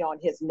my knee on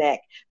his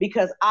neck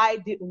because I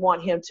didn't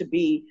want him to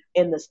be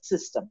in the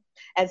system.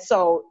 And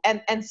so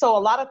a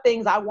lot of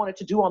things I wanted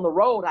to do on the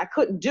road, I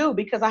couldn't do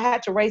because I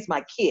had to raise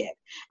my kid.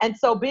 And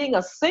so being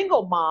a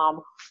single mom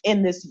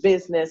in this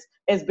business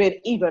has been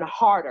even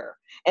harder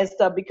and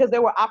stuff, because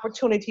there were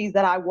opportunities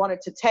that I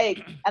wanted to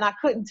take and I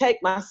couldn't take.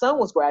 My son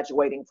was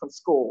graduating from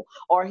school,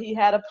 or he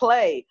had a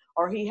play,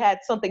 or he had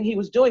something he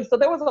was doing. So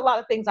there was a lot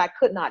of things I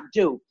could not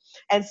do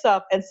and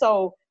stuff. And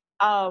so,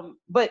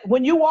 but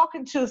when you walk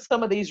into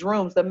some of these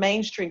rooms, the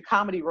mainstream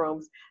comedy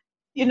rooms,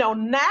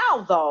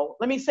 now though,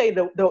 let me say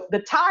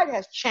the tide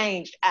has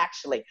changed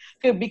actually,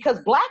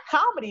 because Black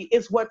comedy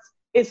is what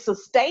is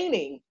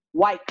sustaining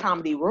white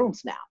comedy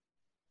rooms now.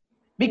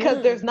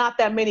 because there's not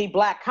that many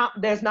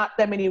there's not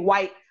that many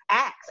white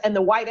acts, and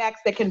the white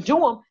acts that can do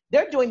them,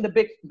 they're doing the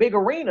big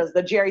arenas,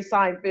 the Jerry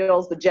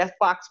Seinfelds, the Jeff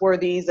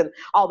Foxworthys, and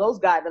all those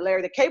guys, the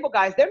Larry the Cable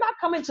guys. They're not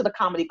coming to the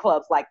comedy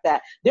clubs like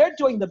that. They're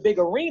doing the big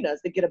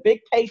arenas to get a big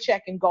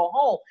paycheck and go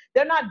home.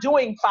 They're not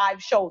doing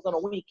 5 shows on a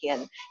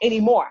weekend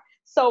anymore.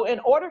 So in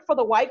order for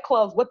the white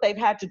clubs, what they've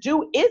had to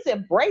do is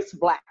embrace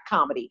Black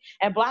comedy.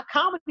 And Black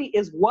comedy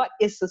is what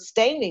is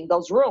sustaining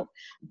those rooms.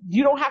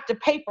 You don't have to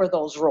pay for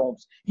those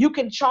rooms. You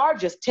can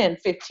charge us $10,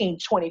 $15,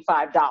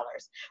 $25.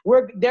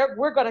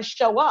 We're going to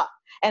show up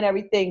and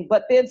everything.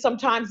 But then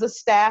sometimes the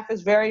staff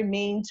is very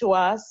mean to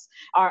us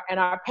and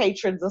our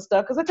patrons and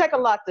stuff, because it take a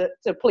lot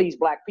to please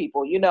Black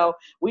people. You know,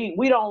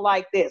 we don't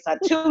like this.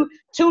 Two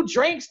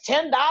drinks,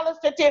 $10,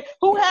 $15.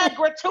 Who had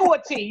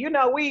gratuity? You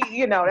know,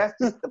 that's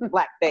just the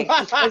Black thing.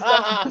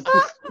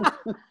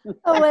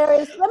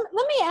 Hilarious. Let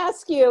me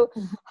ask you,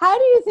 how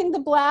do you think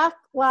the Black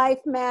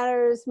Lives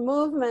Matters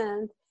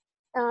movement,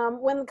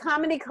 when the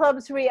comedy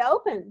clubs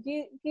reopen,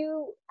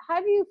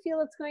 how do you feel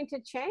it's going to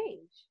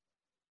change?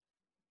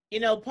 You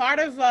know, part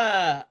of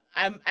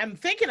I'm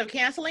thinking of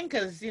canceling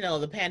because, you know,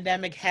 the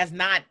pandemic has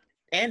not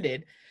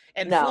ended.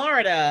 And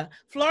Florida,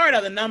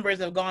 the numbers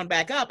have gone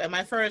back up. And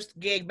my first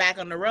gig back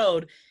on the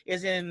road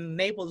is in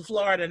Naples,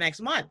 Florida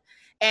next month.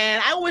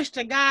 And I wish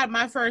to God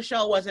my first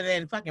show wasn't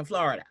in fucking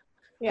Florida.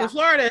 Yeah.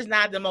 Florida is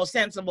not the most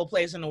sensible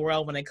place in the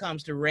world when it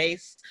comes to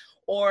race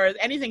or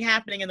anything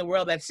happening in the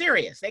world that's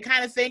serious. They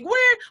kind of think,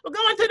 we're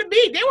going to the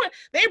beach.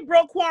 They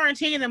broke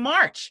quarantine in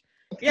March.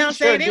 You know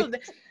what I'm saying?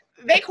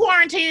 They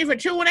quarantined for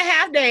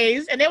 2.5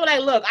 days, and they were like,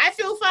 look, I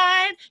feel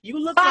fine. You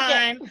look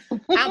fine.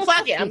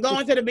 I'm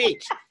going to the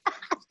beach.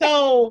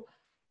 So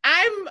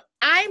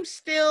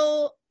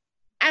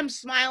I'm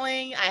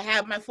smiling. I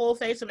have my full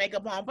face of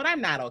makeup on, but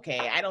I'm not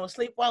okay. I don't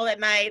sleep well at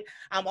night.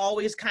 I'm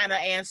always kind of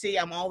antsy.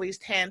 I'm always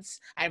tense.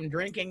 I'm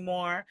drinking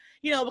more,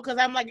 you know, because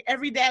I'm like,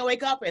 every day I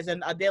wake up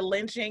they're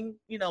lynching,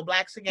 you know,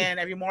 Blacks again.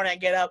 Every morning I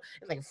get up,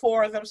 it's like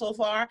 4 of them so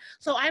far.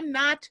 So I'm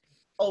not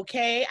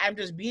okay. I'm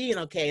just being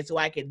okay so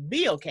I can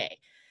be okay.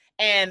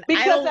 And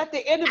because at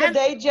the end of the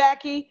day,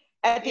 Jackie,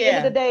 at the end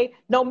of the day,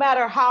 no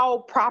matter how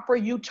proper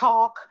you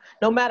talk,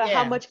 no matter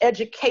how much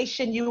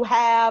education you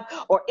have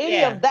or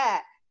any of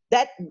that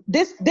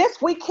this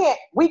we can't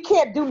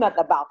do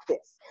nothing about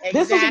this. Exactly.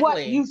 This is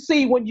what you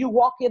see when you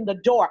walk in the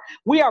door.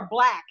 We are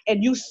Black,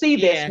 and you see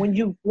this when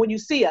you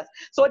see us.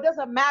 So it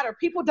doesn't matter.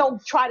 People don't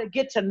try to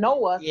get to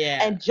know us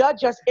and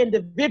judge us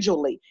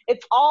individually.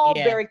 It's all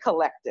very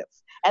collective.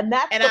 And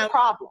that's the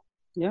problem.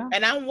 Yeah.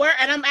 And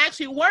I'm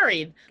actually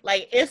worried,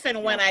 like if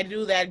and when I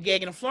do that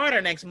gig in Florida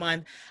next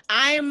month,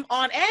 I'm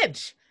on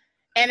edge.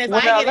 And if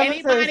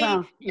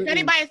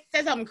anybody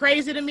says something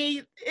crazy to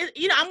me,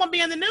 you know, I'm gonna be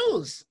in the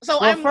news. So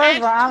I'm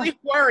actually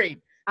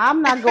worried.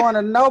 I'm not going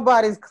to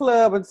nobody's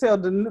club until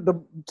the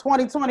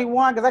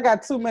 2021 because I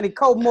got too many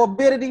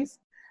comorbidities.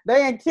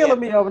 They ain't killing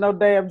me over no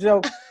damn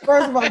joke.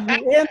 First of all,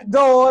 you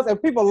indoors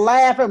and people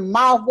laughing,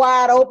 mouth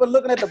wide open,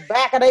 looking at the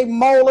back of their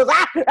molars.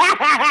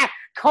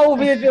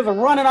 COVID just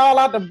running all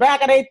out the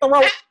back of their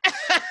throat.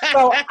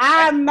 So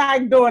I'm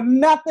not doing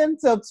nothing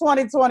till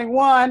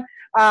 2021.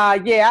 I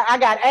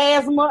got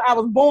asthma. I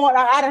was born.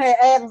 I done had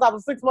asthma since I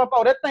was 6 months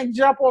old. That thing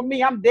jump on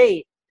me, I'm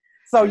dead.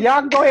 So y'all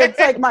can go ahead and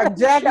take my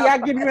Jackie. I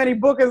give you any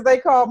bookings they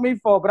call me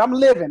for, but I'm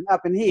living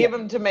up in here. Give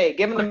them to me.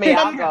 Give them to me.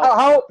 I'll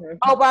go.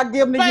 Hope I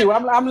give them to you.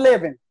 I'm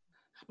living.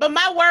 But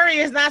my worry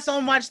is not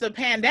so much the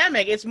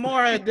pandemic; it's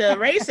more the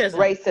racism.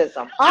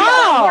 Racism.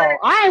 Oh,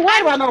 I ain't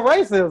worried about no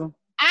racism.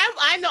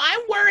 I know.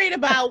 I'm worried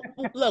about.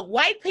 Look,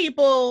 white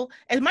people.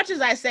 As much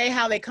as I say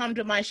how they come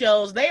to my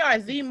shows, they are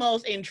the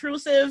most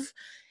intrusive,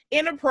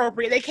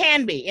 inappropriate. They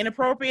can be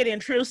inappropriate,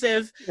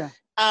 intrusive,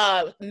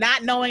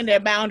 not knowing their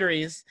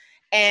boundaries.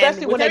 And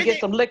especially when they get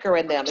some liquor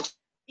in them.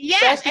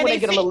 Yes, and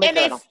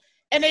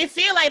they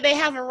feel like they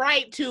have a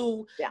right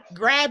to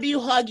grab you,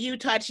 hug you,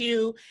 touch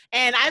you.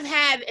 And I've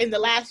had in the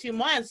last few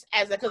months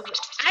because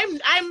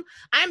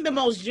I'm the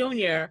most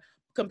junior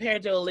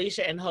compared to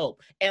Alicia and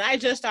Hope, and I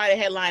just started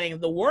headlining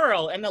the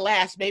world in the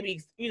last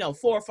maybe 4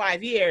 or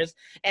 5 years,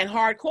 and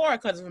hardcore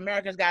because of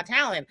America's Got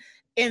Talent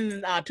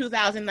in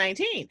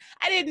 2019.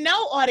 I didn't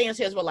know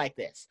audiences were like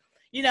this,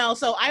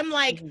 So I'm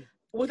like.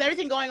 With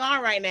everything going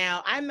on right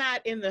now, I'm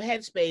not in the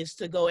headspace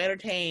to go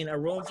entertain a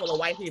room full of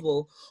white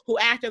people who,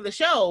 after the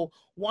show,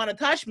 want to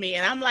touch me.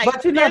 And I'm like,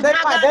 but there's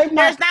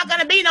not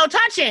going to be no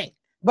touching.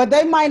 But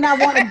they might not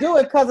want to do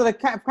it because of the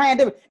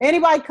pandemic.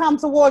 Anybody come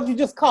towards you,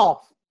 just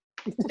cough.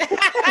 No,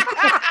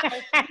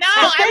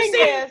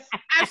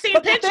 I've seen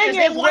pictures.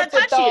 They want to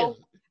touch you.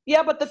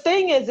 Yeah, but the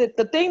thing is,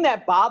 the thing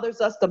that bothers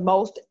us the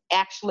most,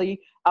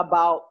 actually,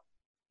 about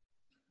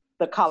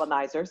the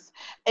colonizers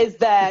is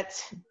that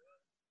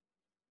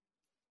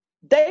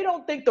they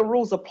don't think the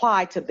rules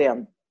apply to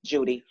them,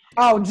 Judy.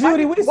 Oh,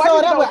 Judy, we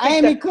saw that with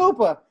Amy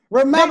Cooper.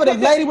 Remember the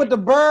lady with the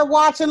bird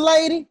watching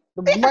lady?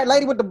 The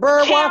lady with the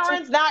bird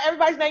watching? Now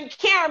everybody's named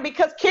Karen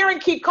because Karen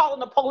keep calling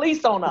the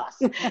police on us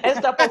and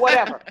stuff or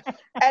whatever.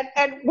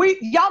 And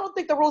y'all don't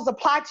think the rules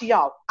apply to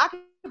y'all. I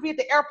could be at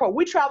the airport.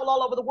 We travel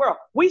all over the world.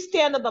 We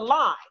stand in the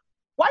line.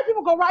 White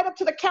people go right up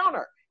to the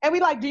counter and be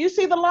like, do you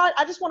see the line?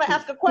 I just want to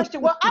ask a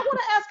question. Well, I want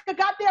to ask a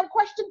goddamn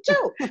question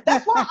too.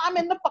 That's why I'm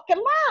in the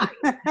fucking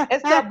line.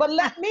 And so, but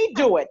let me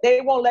do it.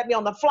 They won't let me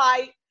on the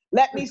flight.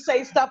 Let me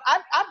say stuff.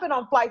 I've been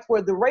on flights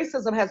where the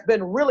racism has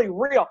been really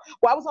real.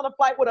 Well, I was on a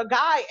flight with a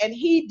guy and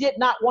he did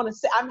not want to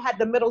sit. I had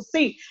the middle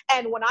seat.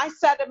 And when I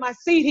sat in my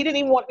seat, he didn't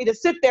even want me to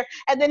sit there.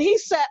 And then he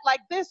sat like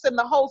this in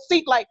the whole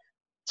seat, like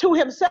to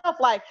himself,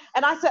 like,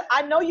 and I said,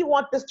 I know you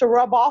want this to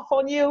rub off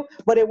on you,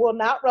 but it will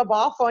not rub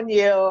off on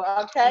you.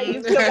 Okay.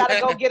 You still got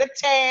to go get a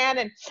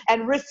tan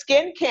and risk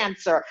skin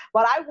cancer.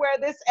 But I wear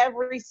this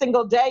every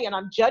single day and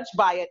I'm judged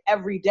by it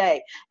every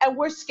day. And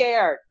we're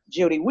scared,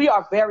 Judy. We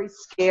are very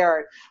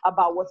scared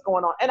about what's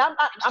going on. And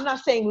I'm not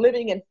saying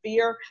living in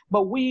fear,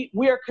 but we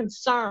are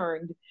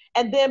concerned.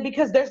 And then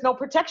because there's no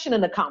protection in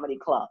the comedy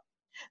club,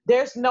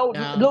 there's no.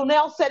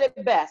 Lunel said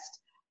it best.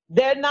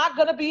 They're not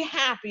going to be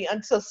happy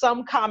until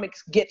some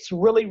comics gets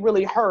really,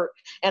 really hurt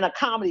in a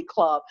comedy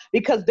club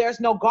because there's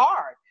no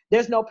guard.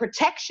 There's no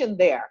protection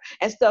there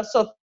and stuff.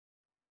 So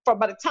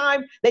by the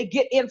time they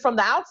get in from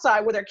the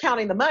outside where they're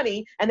counting the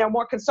money and they're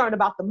more concerned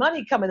about the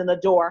money coming in the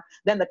door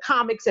than the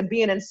comics and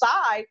being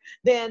inside,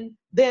 then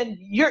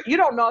you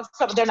don't know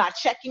if they're not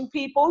checking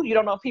people. You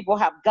don't know if people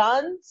have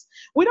guns.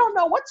 We don't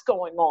know what's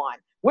going on.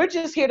 We're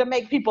just here to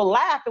make people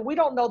laugh, and we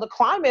don't know the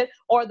climate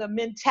or the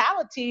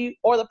mentality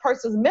or the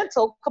person's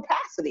mental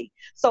capacity.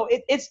 So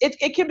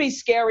it can be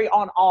scary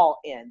on all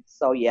ends.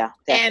 So yeah,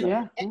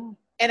 definitely.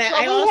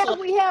 And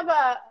we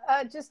have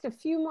just a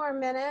few more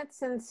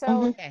minutes, and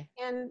so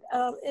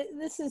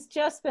this has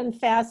just been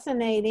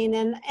fascinating,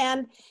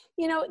 and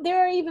you know,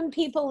 there are even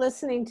people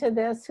listening to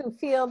this who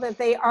feel that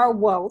they are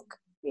woke.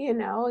 You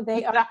know,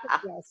 they are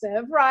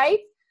progressive, right?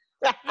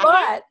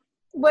 But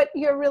what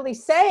you're really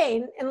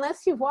saying,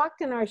 unless you've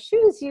walked in our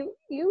shoes, you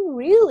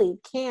really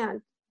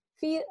can't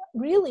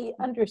really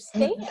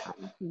understand.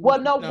 Well,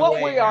 no,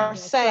 what we are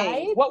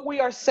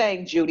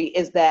saying, Judy,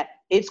 is that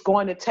it's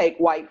going to take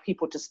white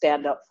people to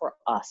stand up for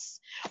us.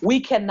 We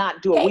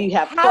cannot do it. We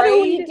have How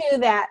do we do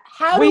that?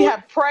 We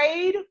have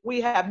prayed, we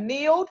have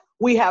kneeled,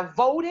 we have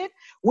voted,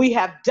 we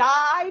have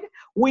died,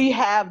 we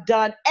have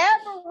done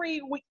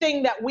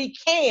everything that we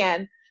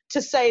can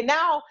to say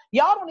now,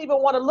 y'all don't even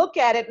want to look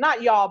at it,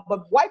 not y'all,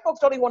 but white folks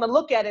don't even want to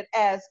look at it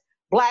as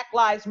Black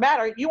Lives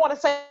Matter. You want to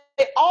say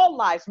all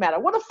lives matter.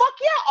 Well, the fuck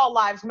yeah, all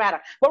lives matter.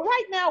 But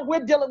right now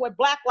we're dealing with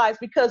Black lives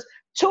because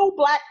 4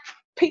 Black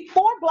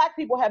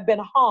people have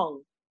been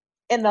hung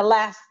in the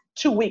last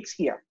 2 weeks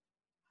here.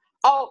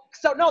 Oh,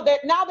 so no,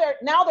 now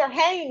they're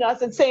hanging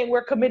us and saying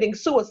we're committing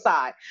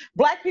suicide.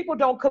 Black people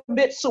don't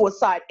commit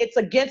suicide. It's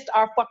against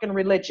our fucking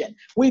religion.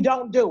 We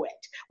don't do it.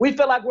 We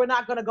feel like we're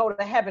not going to go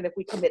to heaven if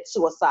we commit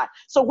suicide.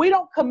 So we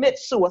don't commit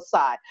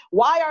suicide.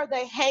 Why are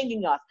they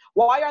hanging us?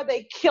 Why are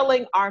they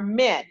killing our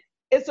men?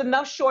 It's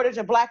enough shortage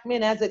of Black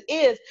men as it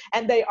is,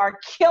 and they are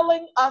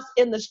killing us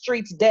in the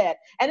streets dead.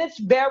 And it's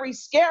very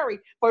scary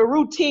for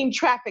routine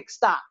traffic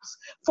stops,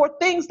 for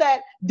things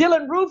that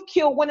Dylan Roof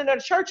went into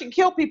the church and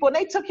killed people, and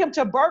they took him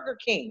to Burger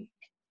King.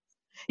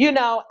 You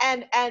know,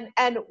 and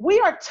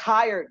we are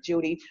tired,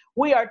 Judy.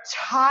 We are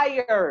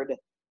tired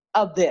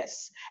of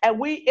this.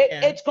 And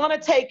it's going to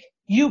take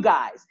you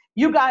guys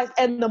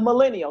and the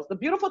millennials. The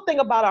beautiful thing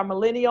about our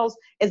millennials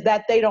is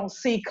that they don't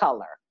see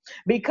color,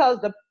 because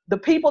the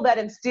people that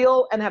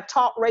instill and have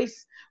taught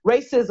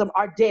racism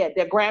are dead.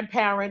 Their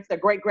grandparents, their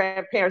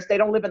great-grandparents, they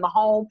don't live in the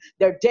home.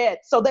 They're dead.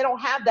 So they don't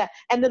have that.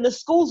 And then the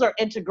schools are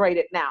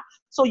integrated now.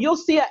 So you'll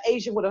see an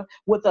Asian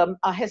with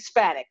a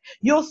Hispanic.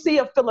 You'll see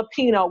a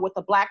Filipino with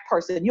a Black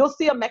person. You'll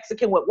see a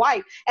Mexican with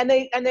white, and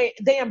they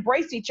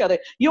embrace each other.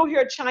 You'll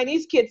hear a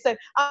Chinese kid say,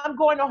 I'm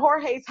going to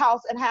Jorge's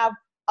house and have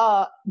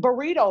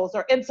burritos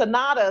or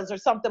empanadas or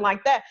something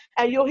like that.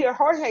 And you'll hear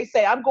Jorge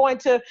say, I'm going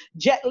to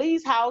Jet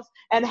Li's house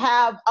and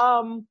have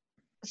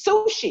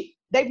sushi.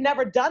 They've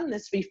never done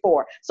this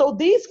before. So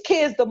these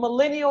kids, the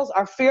millennials,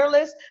 are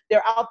fearless.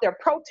 They're out there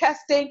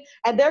protesting,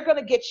 and they're going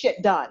to get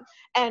shit done.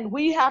 And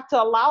we have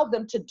to allow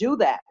them to do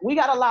that. We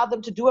got to allow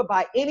them to do it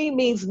by any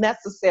means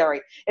necessary.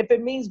 If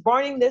it means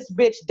burning this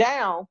bitch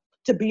down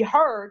to be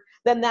heard,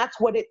 then that's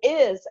what it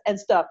is and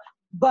stuff.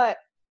 But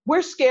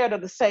we're scared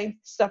of the same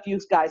stuff you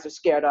guys are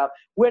scared of.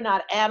 We're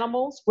not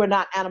animals. We're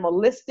not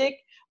animalistic.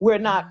 We're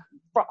not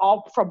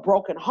all from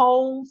broken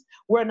homes.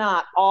 We're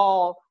not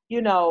all,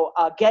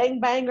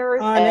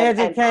 gangbangers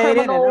and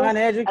criminals.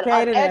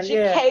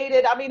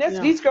 Uneducated. I mean,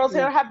 these girls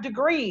here have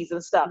degrees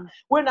and stuff.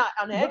 We're not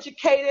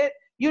uneducated.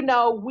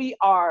 We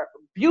are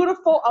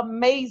beautiful,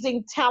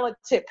 amazing,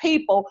 talented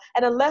people.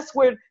 And unless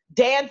we're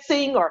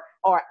dancing or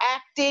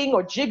acting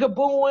or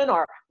jigabooing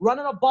or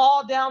running a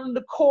ball down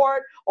the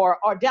court or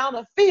down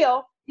the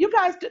field, you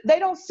guys, they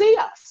don't see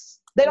us.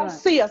 They don't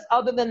see us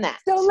other than that.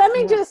 So let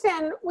me just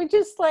end. We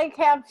just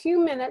have a few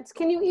minutes.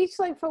 Can you each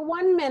for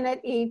 1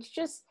 minute each,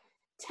 just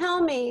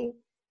tell me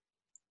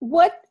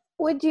what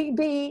would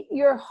be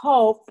your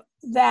hope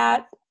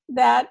that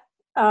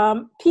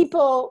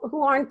people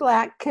who aren't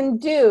Black can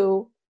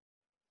do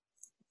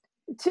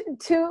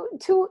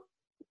to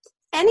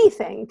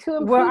anything to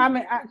improve. Well, I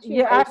mean,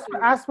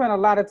 I spend a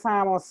lot of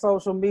time on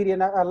social media,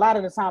 and a lot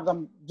of the times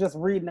I'm just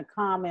reading the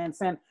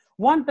comments. And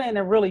one thing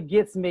that really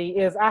gets me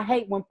is I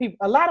hate when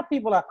a lot of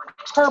people are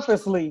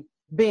purposely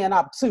being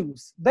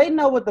obtuse. They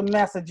know what the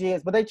message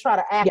is, but they try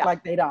to act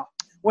like they don't.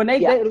 When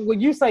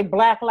when you say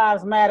Black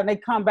Lives Matter, and they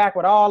come back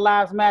with All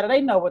Lives Matter,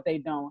 they know what they're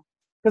doing.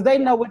 Because they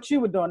know what you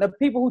were doing. The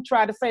people who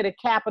tried to say that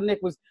Kaepernick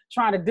was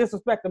trying to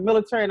disrespect the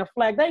military and the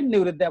flag, they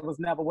knew that was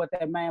never what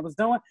that man was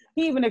doing.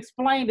 He even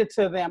explained it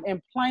to them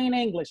in plain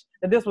English,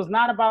 that this was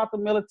not about the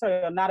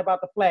military or not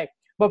about the flag.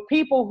 But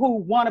people who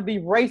want to be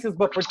racist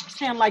but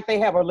pretend like they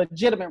have a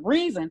legitimate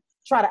reason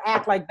try to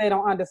act like they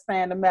don't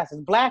understand the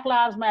message. Black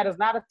Lives Matter is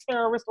not a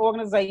terrorist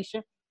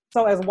organization.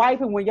 So as white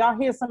people, when y'all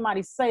hear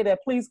somebody say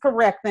that, please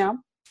correct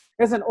them.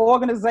 It's an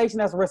organization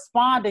that's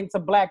responding to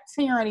Black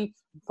tyranny,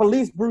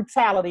 police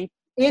brutality,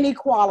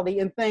 inequality,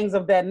 and things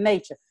of that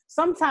nature.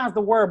 Sometimes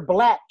the word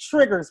Black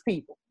triggers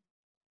people,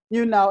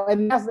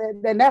 and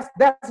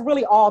that's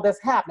really all that's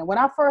happening. When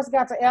I first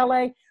got to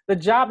LA, the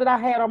job that I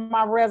had on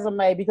my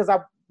resume, because I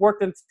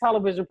worked in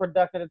television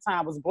production at the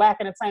time, was Black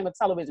Entertainment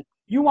Television.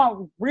 You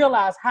won't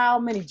realize how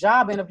many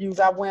job interviews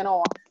I went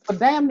on for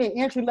damn near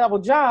entry-level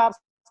jobs,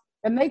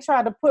 and they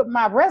tried to put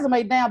my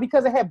resume down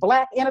because it had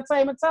Black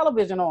Entertainment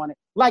Television on it.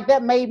 Like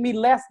that made me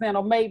less than,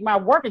 or made my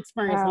work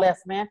experience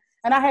less than.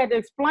 And I had to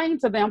explain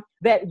to them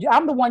that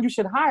I'm the one you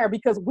should hire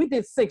because we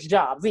did 6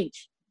 jobs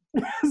each.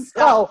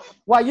 So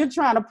while you're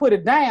trying to put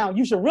it down,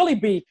 you should really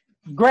be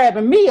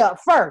grabbing me up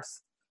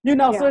first.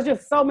 So it's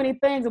just so many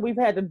things that we've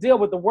had to deal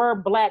with. The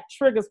word Black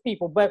triggers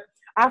people, but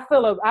I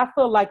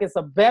feel like it's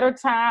a better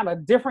time, a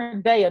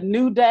different day, a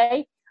new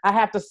day. I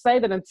have to say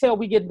that until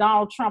we get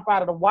Donald Trump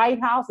out of the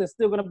White House, there's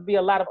still going to be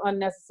a lot of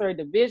unnecessary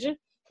division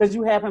because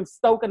you have him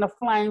stoking the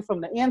flames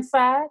from the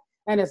inside,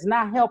 and it's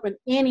not helping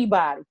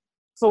anybody.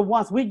 So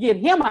once we get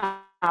him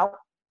out,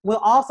 we'll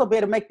also be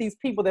able to make these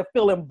people that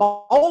feel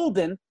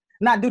emboldened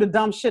not do the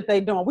dumb shit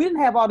they doing. We didn't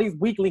have all these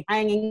weekly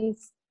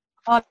hangings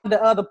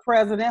under other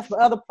presidents, but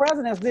other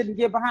presidents didn't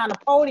get behind the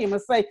podium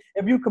and say,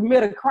 if you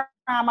commit a crime,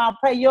 I'll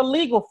pay your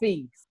legal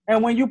fees.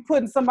 And when you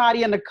putting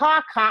somebody in the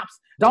car, cops,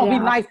 don't be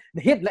nice,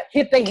 hit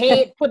their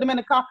head, put them in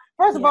the car.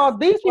 First of all,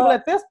 these people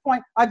at this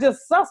point are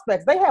just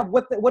suspects. They have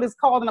what is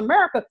called in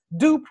America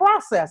due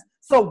process.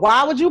 So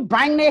why would you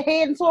bang their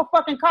head into a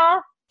fucking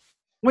car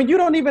when you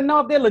don't even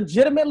know if they're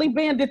legitimately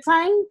being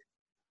detained?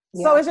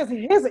 So it's just,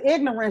 his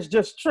ignorance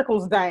just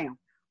trickles down.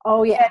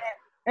 Oh, yeah.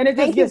 And it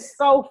just gets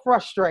so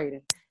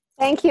frustrating.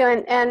 Thank you.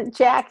 And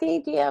Jackie,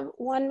 do you have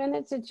 1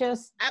 minute to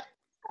just...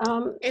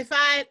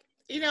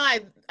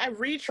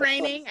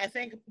 retraining, I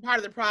think part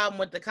of the problem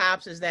with the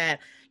cops is that,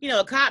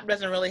 a cop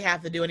doesn't really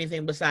have to do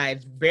anything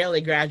besides barely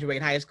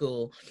graduate high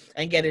school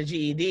and get a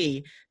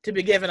GED to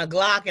be given a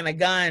Glock and a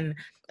gun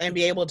and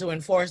be able to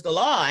enforce the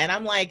law. And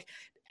I'm like,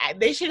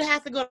 they should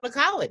have to go to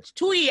college.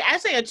 2 year, I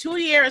say a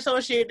 2-year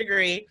associate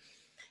degree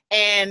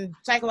and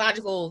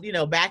psychological,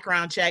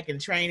 background check and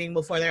training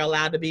before they're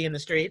allowed to be in the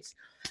streets.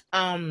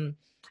 What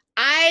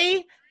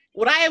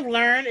I have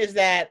learned is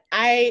that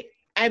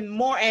I'm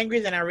more angry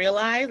than I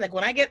realize. Like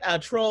when I get a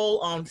troll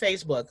on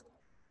Facebook,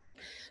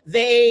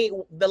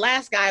 the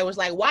last guy was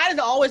like, why does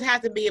it always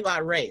have to be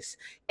about race?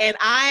 And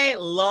I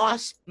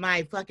lost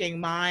my fucking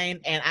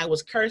mind and I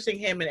was cursing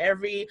him in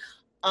every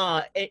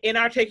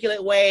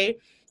inarticulate way,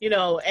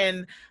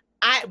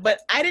 but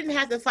I didn't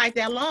have to fight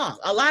that long.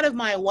 A lot of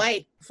my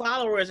white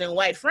followers and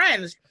white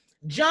friends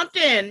jumped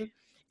in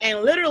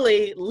and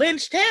literally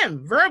lynched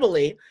him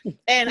verbally.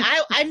 And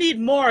I need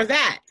more of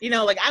that.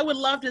 I would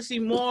love to see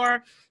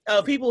more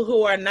people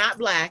who are not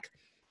Black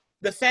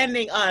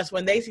defending us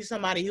when they see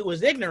somebody who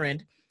is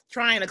ignorant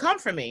trying to come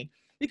for me,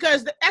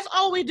 because that's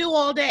all we do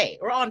all day.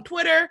 We're on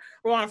Twitter,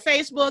 we're on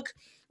Facebook,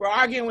 we're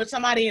arguing with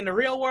somebody in the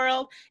real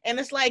world. And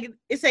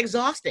it's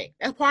exhausting.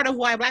 That's part of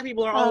why Black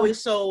people are always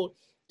so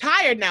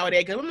tired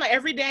nowadays. Because I'm like,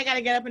 every day I got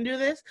to get up and do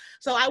this.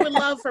 So I would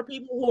love for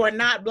people who are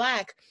not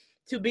Black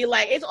to be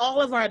like, it's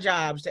all of our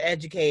jobs to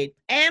educate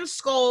and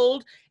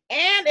scold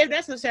and, if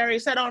necessary,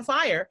 set on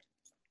fire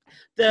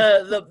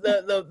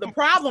the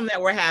problem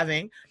that we're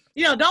having.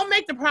 Don't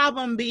make the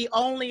problem be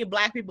only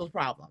Black people's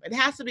problem. It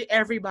has to be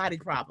everybody's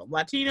problem.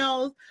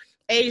 Latinos,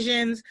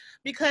 Asians,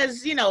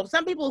 because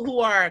some people who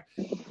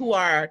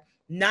are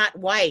not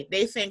white,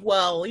 they think,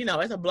 well,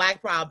 it's a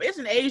Black problem. It's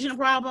an Asian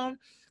problem.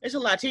 It's a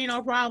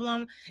Latino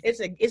problem. It's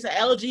a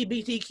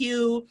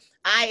LGBTQ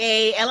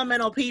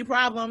elemental P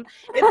problem.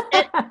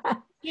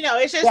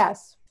 It's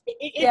just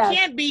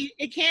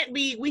it can't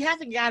be. We have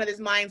to get out of this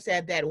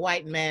mindset that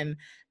white men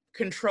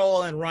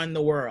control and run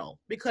the world,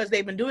 because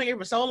they've been doing it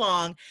for so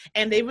long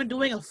and they've been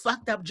doing a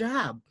fucked up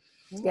job.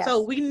 Yes. So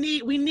we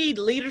need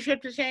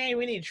leadership to change.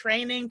 We need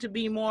training to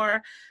be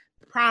more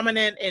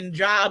prominent in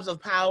jobs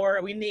of power.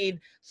 We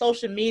need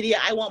social media.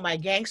 I want my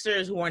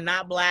gangsters who are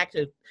not Black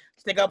to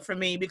stick up for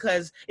me,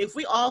 because if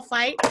we all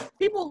fight,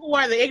 people who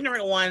are the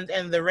ignorant ones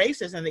and the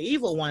racist and the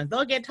evil ones,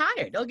 they'll get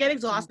tired, they'll get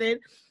exhausted,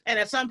 and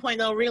at some point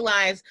they'll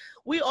realize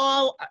we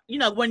all,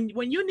 when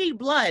you need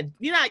blood,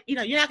 you're not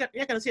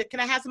gonna say, can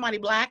I have somebody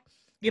Black?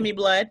 give me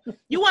blood.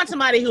 You want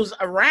somebody who's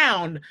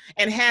around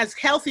and has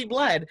healthy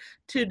blood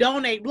to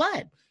donate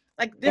blood.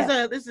 Like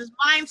there's this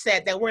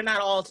mindset that we're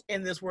not all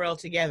in this world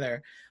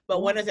together.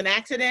 But when there's an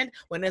accident,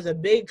 when there's a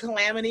big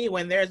calamity,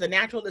 when there's a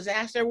natural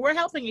disaster, we're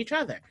helping each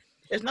other.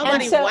 There's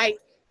nobody white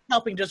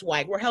helping just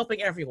white. We're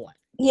helping everyone.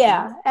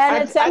 Yeah,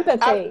 and it's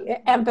empathy.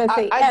 And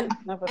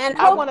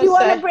Hope, you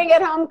want to bring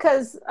it home?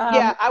 Because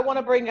yeah, I want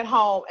to bring it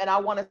home, and I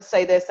want to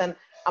say this, and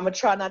I'm gonna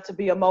try not to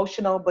be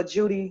emotional, but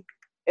Judy,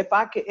 if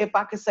I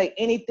could say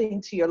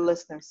anything to your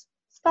listeners,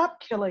 stop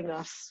killing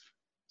us.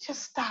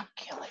 Just stop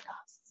killing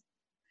us.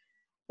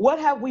 What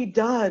have we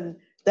done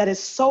that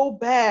is so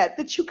bad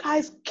that you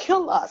guys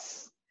kill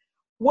us?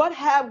 What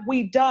have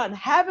we done?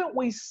 Haven't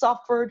we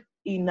suffered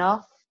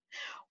enough?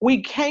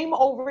 We came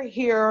over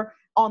here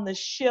on the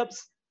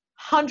ships.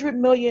 100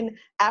 million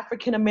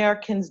African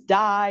Americans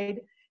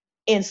died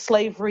in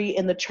slavery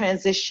in the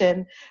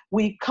transition.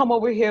 We come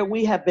over here,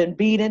 we have been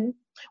beaten.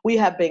 We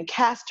have been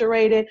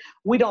castrated.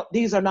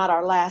 These are not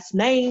our last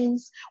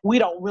names. We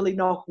don't really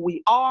know who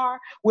we are.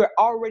 We're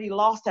already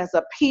lost as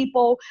a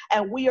people,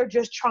 and we are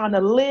just trying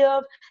to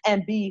live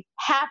and be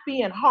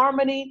happy and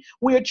harmony.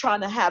 We're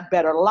trying to have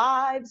better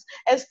lives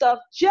and stuff.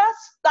 Just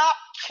stop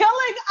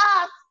killing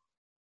us.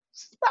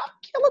 Stop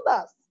killing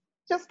us.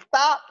 Just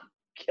stop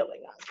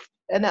killing us.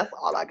 And that's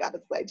all I got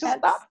to say. Just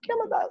stop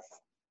killing us.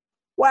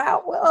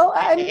 Wow. Well,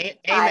 amen.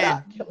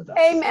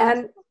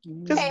 Amen.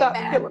 Just stop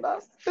killing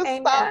us.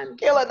 Just stop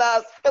killing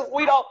us. Because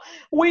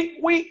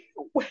we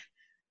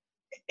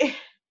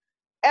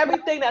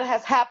everything that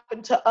has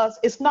happened to us,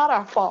 it's not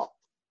our fault.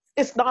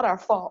 It's not our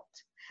fault.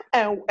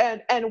 And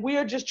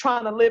we're just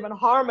trying to live in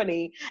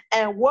harmony.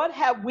 And what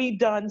have we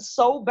done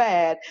so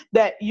bad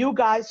that you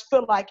guys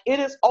feel like it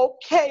is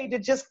okay to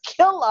just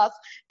kill us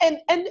and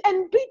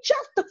be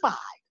justified?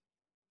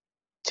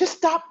 Just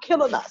stop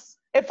killing us.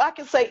 If I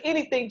can say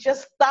anything,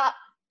 just stop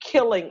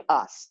killing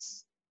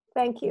us.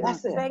 Thank you.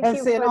 That's it. Thank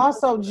you. And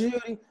also,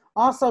 Judy,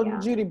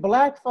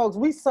 Black folks,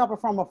 we suffer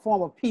from a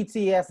form of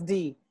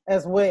PTSD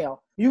as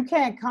well. You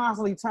can't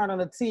constantly turn on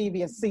the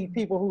TV and see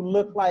people who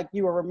look like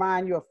you or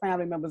remind you of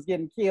family members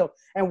getting killed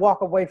and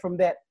walk away from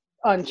that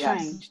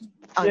unchanged.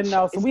 Yes. You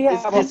know, so we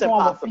have a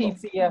form of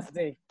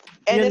PTSD.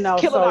 And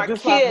it's killing our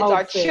kids,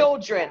 our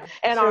children,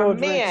 and our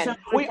men.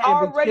 We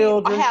already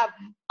have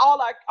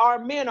all our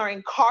men are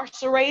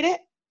incarcerated,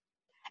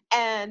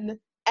 and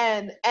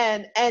then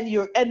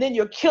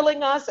you're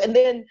killing us, and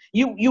then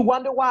you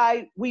wonder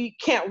why we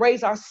can't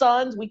raise our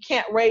sons, we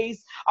can't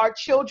raise our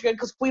children,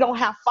 because we don't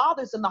have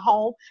fathers in the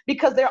home,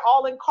 because they're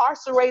all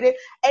incarcerated.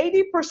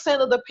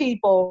 80% of the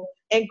people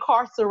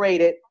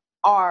incarcerated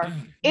are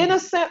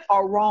innocent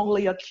or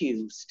wrongly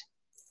accused.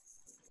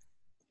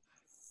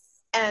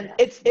 And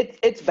it's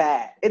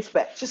bad. It's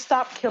bad. Just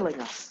stop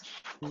killing us.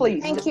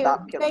 Please. Thank you.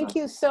 Stop killing us. Thank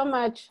you so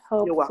much,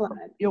 Hope. You're welcome.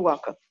 Flood, You're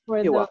welcome. for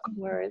You're those welcome.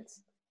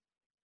 words.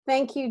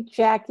 Thank you,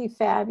 Jackie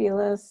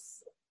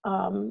Fabulous.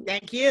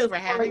 Thank you for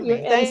having your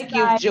me. Thank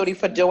you, Judy,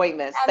 for doing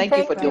this. Thank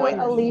you for doing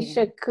this.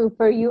 Alicia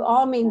Cooper. You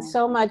all mean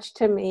so much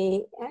to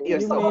me. And You're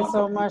You so mean welcome.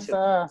 so much to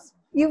us.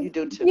 You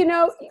do too. You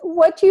know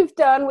what you've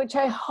done, which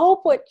I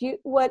hope what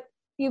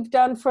you've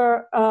done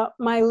for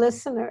my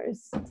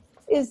listeners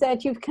is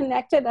that you've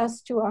connected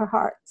us to our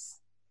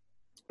hearts,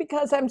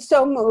 because I'm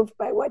so moved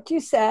by what you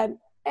said,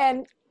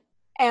 and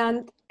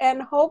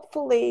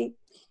hopefully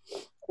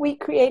we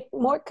create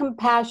more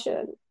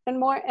compassion and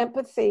more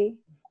empathy,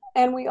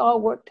 and we all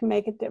work to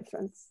make a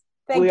difference.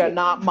 Thank you. We are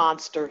not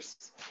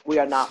monsters. We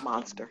are not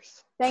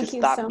monsters. Thank Just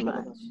you stop so killing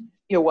much. us.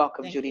 You're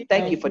welcome, Judy.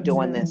 Thank you for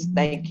doing this.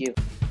 Thank you.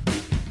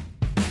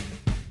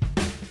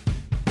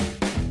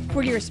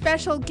 For your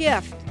special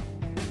gift,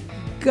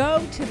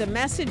 go to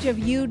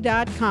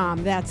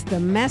themessageofyou.com. That's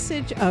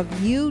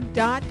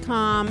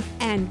themessageofyou.com,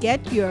 and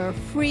get your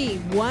free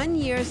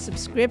 1-year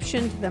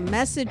subscription to the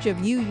Message of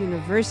You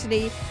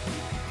University,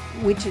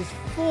 which is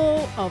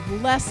full of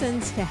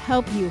lessons to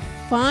help you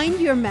find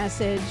your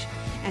message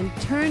and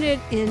turn it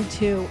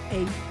into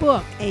a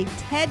book, a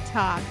TED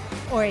Talk,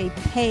 or a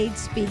paid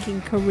speaking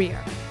career.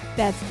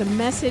 That's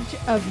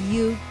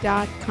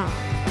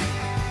themessageofyou.com.